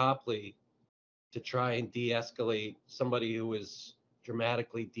street to Copley to try and de-escalate somebody who was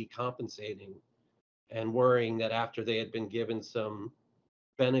dramatically decompensating and worrying that after they had been given some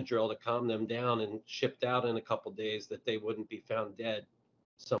Benadryl to calm them down and shipped out in a couple days that they wouldn't be found dead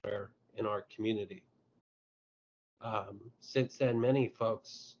somewhere in our community. Since then, many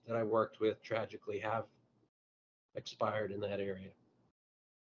folks that I worked with tragically have expired in that area.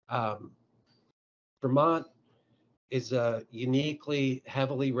 Vermont is a uniquely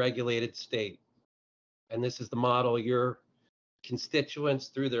heavily regulated state, and this is the model your constituents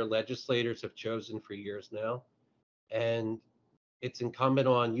through their legislators have chosen for years now, and it's incumbent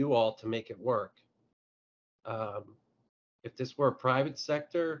on you all to make it work. If this were a private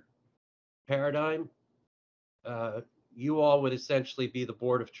sector paradigm, you all would essentially be the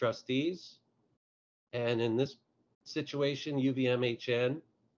board of trustees. And in this situation, UVMHN,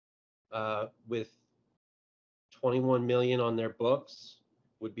 with 21 million on their books,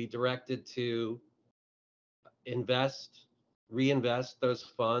 would be directed to reinvest those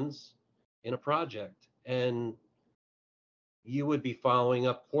funds in a project. And you would be following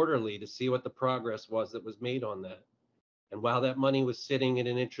up quarterly to see what the progress was that was made on that. And while that money was sitting in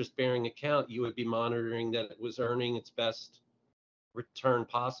an interest-bearing account, you would be monitoring that it was earning its best return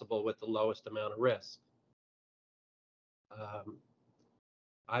possible with the lowest amount of risk.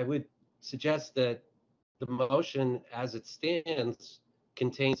 I would suggest that the motion as it stands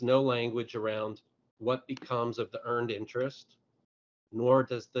contains no language around what becomes of the earned interest, nor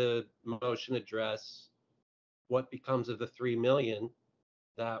does the motion address what becomes of the 3 million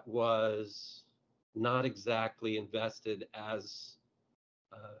that was not exactly invested as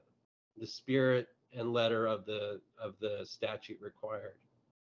the spirit and letter of the statute required.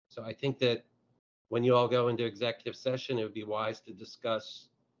 So I think that when you all go into executive session, it would be wise to discuss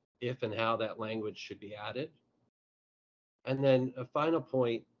if and how that language should be added. And then a final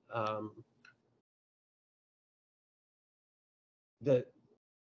point, that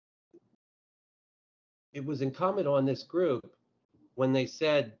it was incumbent on this group when they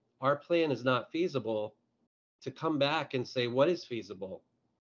said our plan is not feasible to come back and say what is feasible.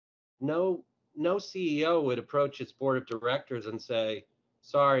 No CEO would approach its board of directors and say,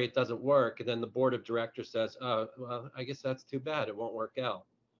 sorry, it doesn't work. And then the board of directors says, oh, well, I guess that's too bad. It won't work out.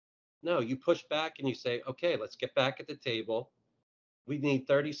 No, you push back and you say, okay, let's get back at the table. We need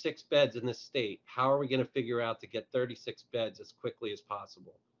 36 beds in this state. How are we going to figure out to get 36 beds as quickly as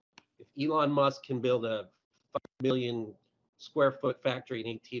possible? If Elon Musk can build a 5 million square foot factory in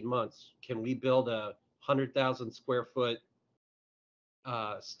 18 months, can we build a 100,000 square foot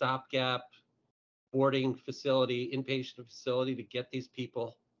stopgap boarding facility, inpatient facility to get these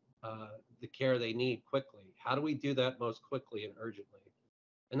people the care they need quickly. How do we do that most quickly and urgently?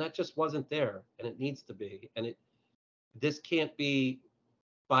 And that just wasn't there, and it needs to be. And this can't be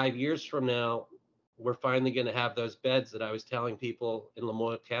 5 years from now. We're finally going to have those beds that I was telling people in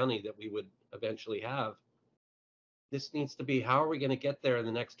Lamoille County that we would eventually have. This needs to be, how are we going to get there in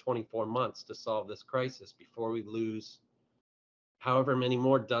the next 24 months to solve this crisis before we lose however many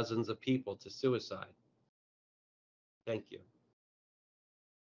more dozens of people to suicide? Thank you.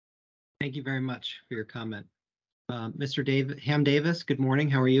 Thank you very much for your comment. Mr. Ham Davis, good morning.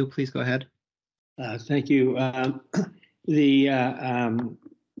 How are you? Please go ahead. Thank you. I think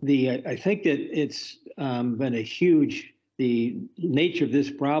that it's been a huge, the nature of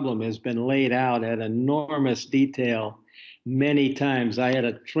this problem has been laid out at enormous detail many times. I had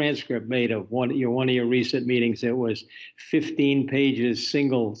a transcript made of one of your recent meetings. It was 15 pages,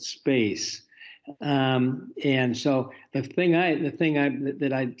 single space. And so the thing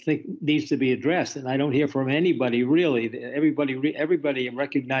that I think needs to be addressed, and I don't hear from anybody really, everybody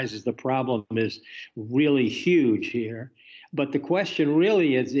recognizes the problem is really huge here. But the question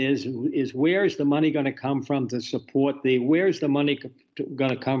really is where's the money going to come from to support where's the money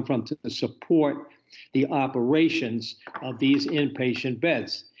going to come from to support the operations of these inpatient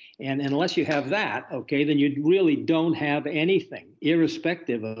beds? And unless you have that, okay, then you really don't have anything,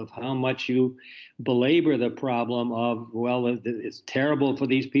 irrespective of how much you belabor the problem of, well, it's terrible for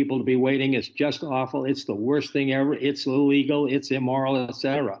these people to be waiting. It's just awful. It's the worst thing ever. It's illegal. It's immoral,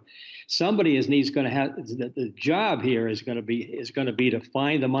 etc. Somebody needs going to have the job here is going to be to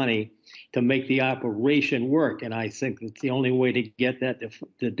find the money to make the operation work. And I think that the only way to get that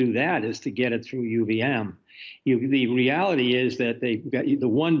to do that is to get it through UVM. The reality is that the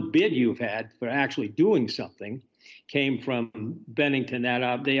one bid you've had for actually doing something came from Bennington.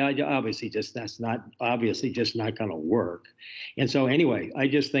 That they obviously that's not going to work. And so anyway, I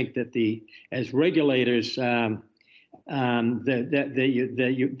just think that as regulators, that's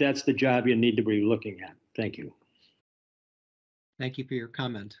the job you need to be looking at. Thank you. Thank you for your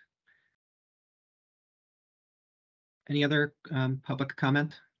comment. Any other public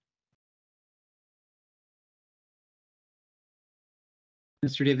comment?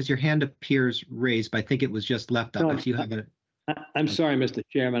 Mr. Davis, your hand appears raised, but I think it was just left up. If you have a, I'm sorry, Mr.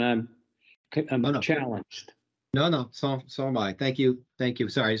 Chairman. I'm challenged. No, so am I. Thank you.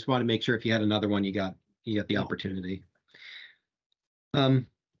 Sorry, I just want to make sure if you had another one, you got the opportunity.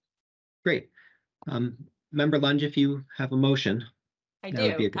 Great. Member Lunge, if you have a motion. I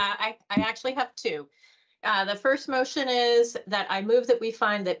do. I actually have two. The first motion is that I move that we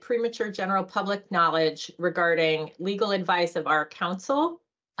find that premature general public knowledge regarding legal advice of our counsel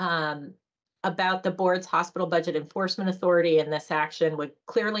about the board's hospital budget enforcement authority in this action would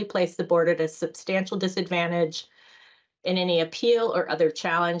clearly place the board at a substantial disadvantage in any appeal or other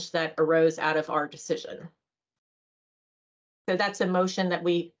challenge that arose out of our decision. So that's a motion that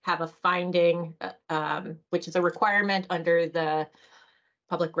we have a finding, which is a requirement under the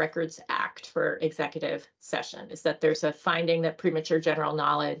Public Records Act for executive session, is that there's a finding that premature general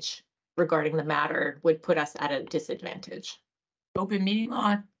knowledge regarding the matter would put us at a disadvantage. Open meeting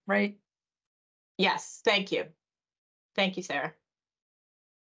law, right? Yes, thank you. Thank you, Sarah.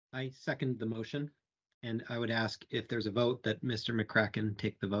 I second the motion, and I would ask if there's a vote that Mr. McCracken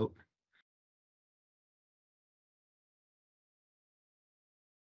take the vote.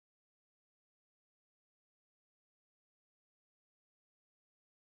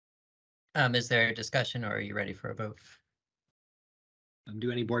 Is there a discussion, or are you ready for a vote?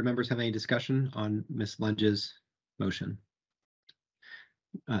 Do any board members have any discussion on Ms. Lunge's motion?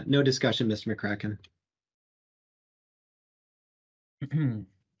 No discussion, Mr. McCracken.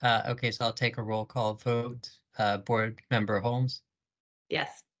 Okay, so I'll take a roll call vote. Board Member Holmes?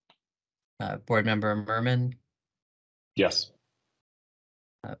 Yes. Board Member Merman? Yes.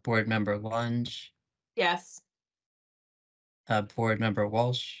 Board Member Lunge? Yes. Board Member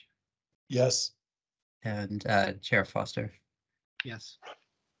Walsh? Yes. And Chair Foster? Yes.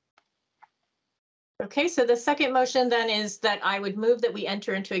 Okay, so the second motion then is that I would move that we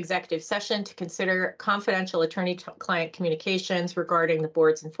enter into executive session to consider confidential attorney-client communications regarding the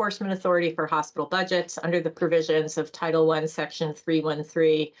board's enforcement authority for hospital budgets under the provisions of Title I, Section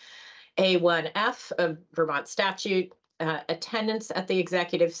 313A1F of Vermont statute. Attendance at the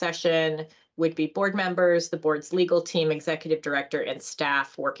executive session would be board members, the board's legal team, executive director, and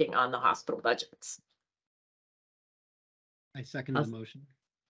staff working on the hospital budgets. I second the motion.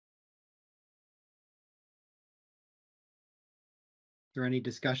 Is there any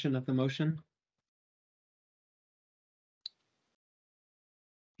discussion of the motion?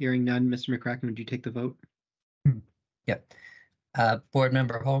 Hearing none, Mr. McCracken, would you take the vote? Yep. Board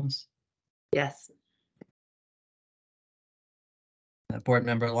Member Holmes, Yes. Board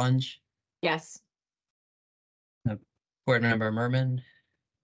Member Lunge, Yes. Board Member Merman,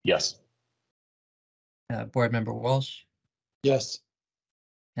 Yes. Board Member Walsh, Yes.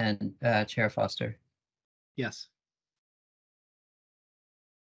 and Chair Foster. Yes.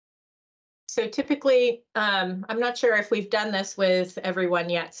 So typically, I'm not sure if we've done this with everyone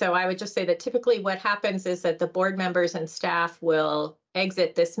yet. So I would just say that typically what happens is that the board members and staff will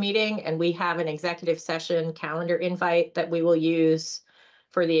exit this meeting and we have an executive session calendar invite that we will use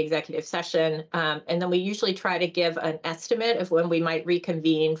for the executive session. And then we usually try to give an estimate of when we might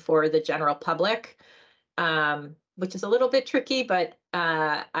reconvene for the general public, which is a little bit tricky, but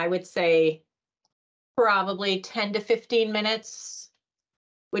I would say probably 10 to 15 minutes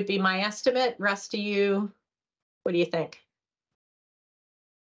would be my estimate. Russ, what do you think?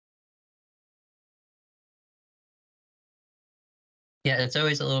 Yeah, it's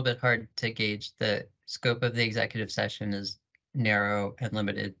always a little bit hard to gauge. The scope of the executive session is narrow and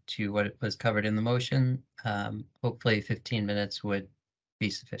limited to what was covered in the motion. Hopefully 15 minutes would be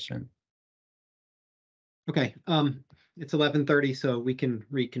sufficient. Okay, it's 11:30, so we can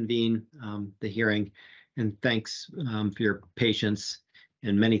reconvene the hearing. And thanks for your patience.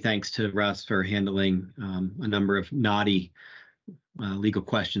 And many thanks to Russ for handling a number of knotty legal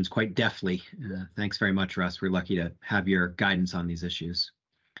questions quite deftly. Thanks very much, Russ. We're lucky to have your guidance on these issues.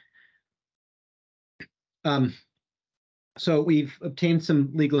 So we've obtained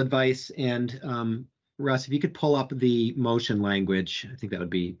some legal advice, and Russ, if you could pull up the motion language, I think that would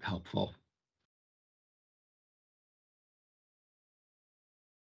be helpful.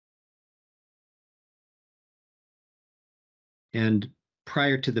 And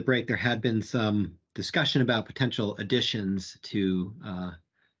prior to the break, there had been some discussion about potential additions to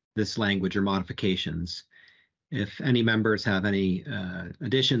this language or modifications. If any members have any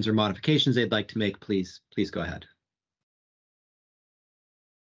additions or modifications they'd like to make, please go ahead.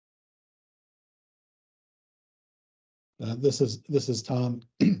 This is Tom.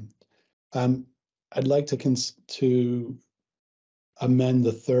 I'd like to amend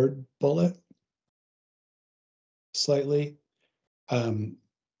the third bullet slightly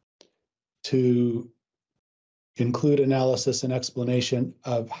to include analysis and explanation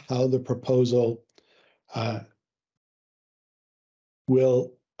of how the proposal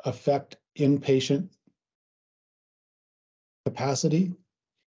will affect inpatient capacity,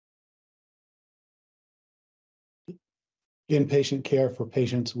 inpatient care for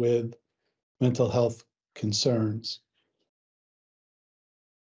patients with mental health concerns,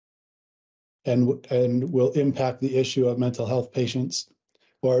 and will impact the issue of mental health patients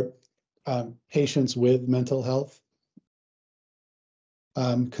or patients with mental health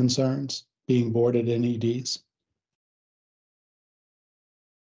concerns being boarded in EDs.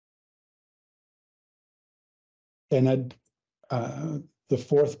 And the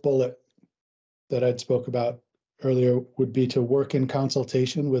fourth bullet that I'd spoke about earlier would be to work in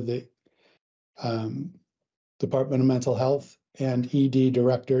consultation with the Department of Mental Health and ED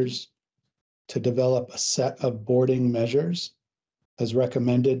directors to develop a set of boarding measures as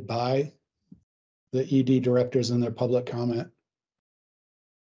recommended by the ED directors in their public comment.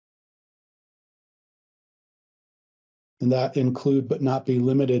 And that include, but not be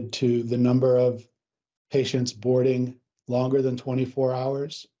limited to, the number of patients boarding longer than 24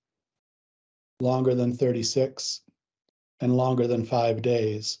 hours, longer than 36, and longer than 5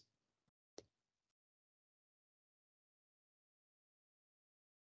 days.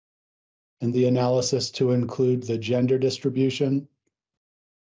 And the analysis to include the gender distribution,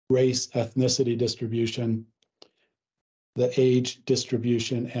 race, ethnicity distribution, the age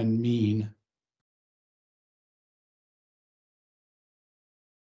distribution, and mean.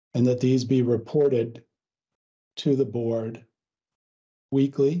 And that these be reported to the board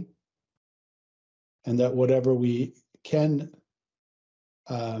weekly, and that whatever we can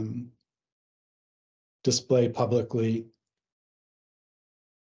display publicly,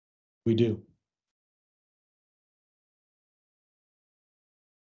 we do.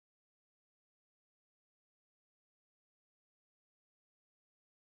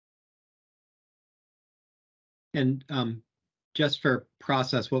 And just for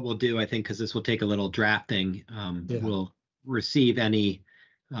process, what we'll do, I think, because this will take a little drafting, we'll receive any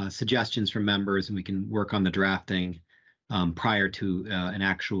suggestions from members and we can work on the drafting prior to an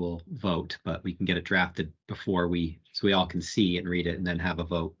actual vote, but we can get it drafted before so we all can see and read it and then have a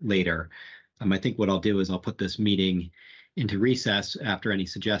vote later. I think what I'll do is I'll put this meeting into recess after any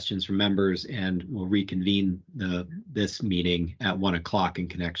suggestions from members, and we'll reconvene this meeting at 1 o'clock in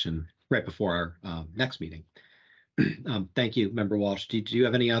connection right before our next meeting. Thank you, Member Walsh. Do you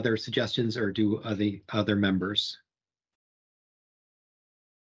have any other suggestions, or do the other members?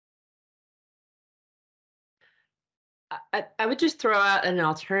 I would just throw out an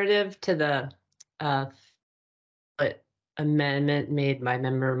alternative to the amendment made by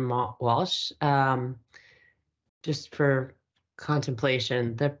Member Walsh, just for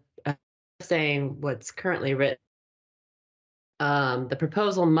contemplation. The saying what's currently written. The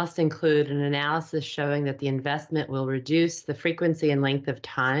proposal must include an analysis showing that the investment will reduce the frequency and length of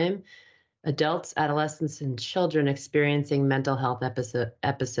time adults, adolescents, and children experiencing mental health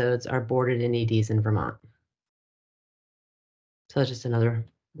episodes are boarded in EDs in Vermont. So that's just another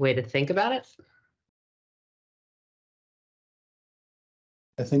way to think about it.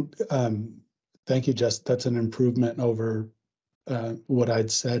 I think, thank you, Jess. That's an improvement over what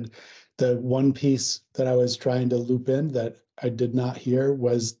I'd said. The one piece that I was trying to loop in that I did not hear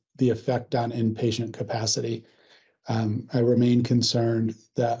was the effect on inpatient capacity. I remain concerned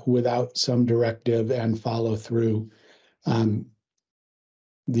that without some directive and follow through,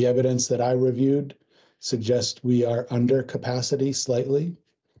 the evidence that I reviewed suggests we are under capacity slightly,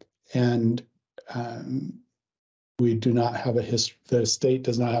 and we do not have a history, the state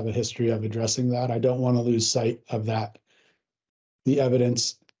does not have a history of addressing that. I don't want to lose sight of that. The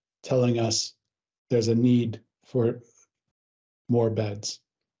evidence telling us there's a need for more beds.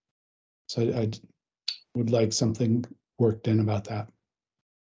 So I would like something worked in about that.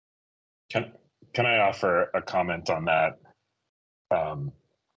 Can I offer a comment on that?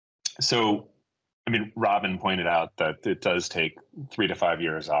 So, I mean, Robin pointed out that it does take 3 to 5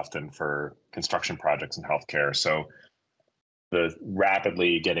 years often for construction projects in healthcare. So the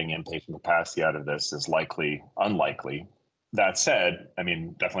rapidly getting inpatient capacity out of this is unlikely. That said, I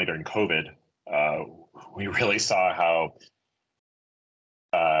mean, definitely during COVID, we really saw how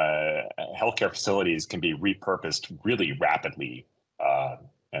healthcare facilities can be repurposed really rapidly.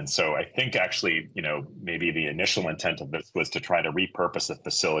 And so I think actually, maybe the initial intent of this was to try to repurpose a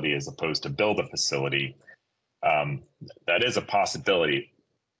facility as opposed to build a facility. That is a possibility.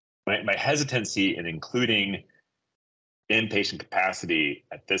 My hesitancy in including inpatient capacity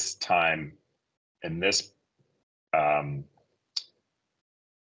at this time in this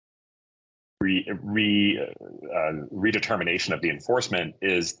redetermination of the enforcement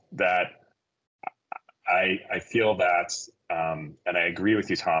is that I feel that, and I agree with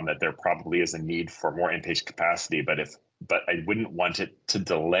you, Tom, that there probably is a need for more inpatient capacity, but I wouldn't want it to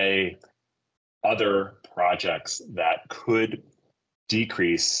delay other projects that could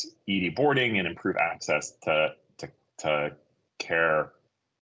decrease ED boarding and improve access to care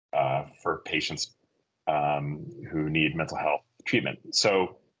for patients who need mental health treatment.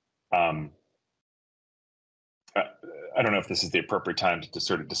 So I don't know if this is the appropriate time to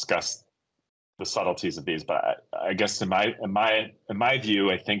sort of discuss the subtleties of these, but I guess in my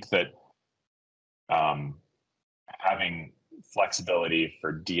view, I think that having flexibility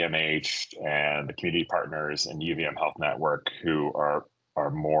for DMH and the community partners and UVM Health Network, who are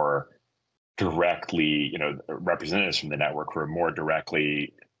more directly, representatives from the network, who are more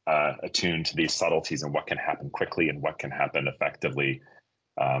directly attuned to these subtleties and what can happen quickly and what can happen effectively,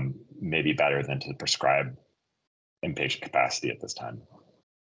 may be better than to prescribe inpatient capacity at this time.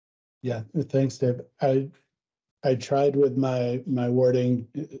 Yeah, thanks, Dave. I tried with my wording,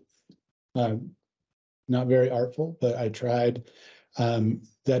 not very artful, but I tried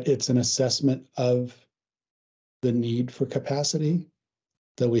that it's an assessment of the need for capacity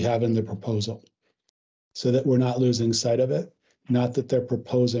that we have in the proposal, so that we're not losing sight of it. Not that they're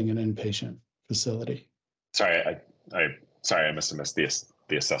proposing an inpatient facility. Sorry, I must have missed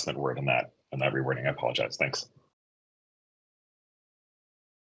the assessment word in that rewording. I apologize. Thanks.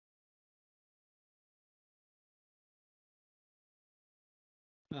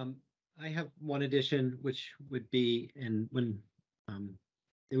 I have one addition, which would be,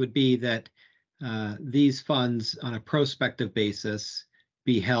 it would be that these funds on a prospective basis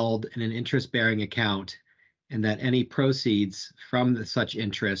be held in an interest-bearing account, and that any proceeds from such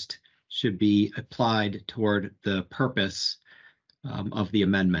interest should be applied toward the purpose of the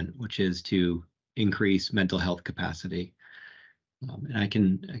amendment, which is to increase mental health capacity. And I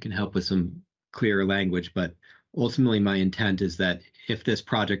can help with some clearer language, but ultimately my intent is that if this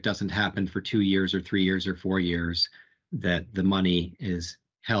project doesn't happen for 2 years or 3 years or 4 years, that the money is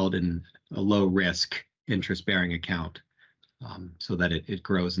held in a low risk interest bearing account, so that it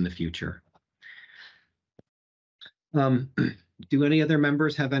grows in the future. Do any other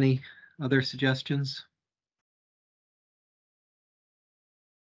members have any other suggestions?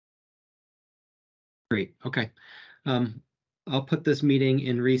 Great, okay. I'll put this meeting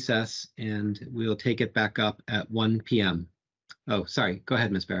in recess and we'll take it back up at 1 p.m. Oh, sorry, go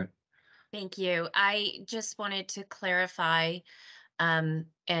ahead, Ms. Barrett. Thank you. I just wanted to clarify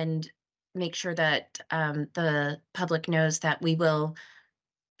and make sure that the public knows that we will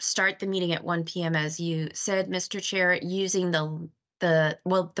start the meeting at 1 p.m. as you said, Mr. Chair, using the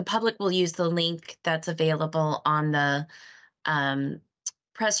public will use the link that's available on the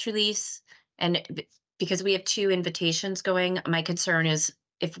press release. And because we have 2 invitations going, my concern is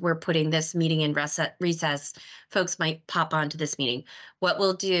if we're putting this meeting in recess, folks might pop onto this meeting. What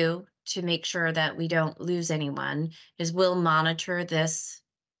we'll do to make sure that we don't lose anyone is we'll monitor this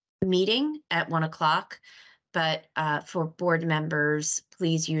meeting at 1 o'clock. But for board members,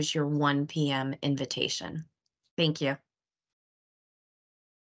 please use your 1 p.m. invitation. Thank you.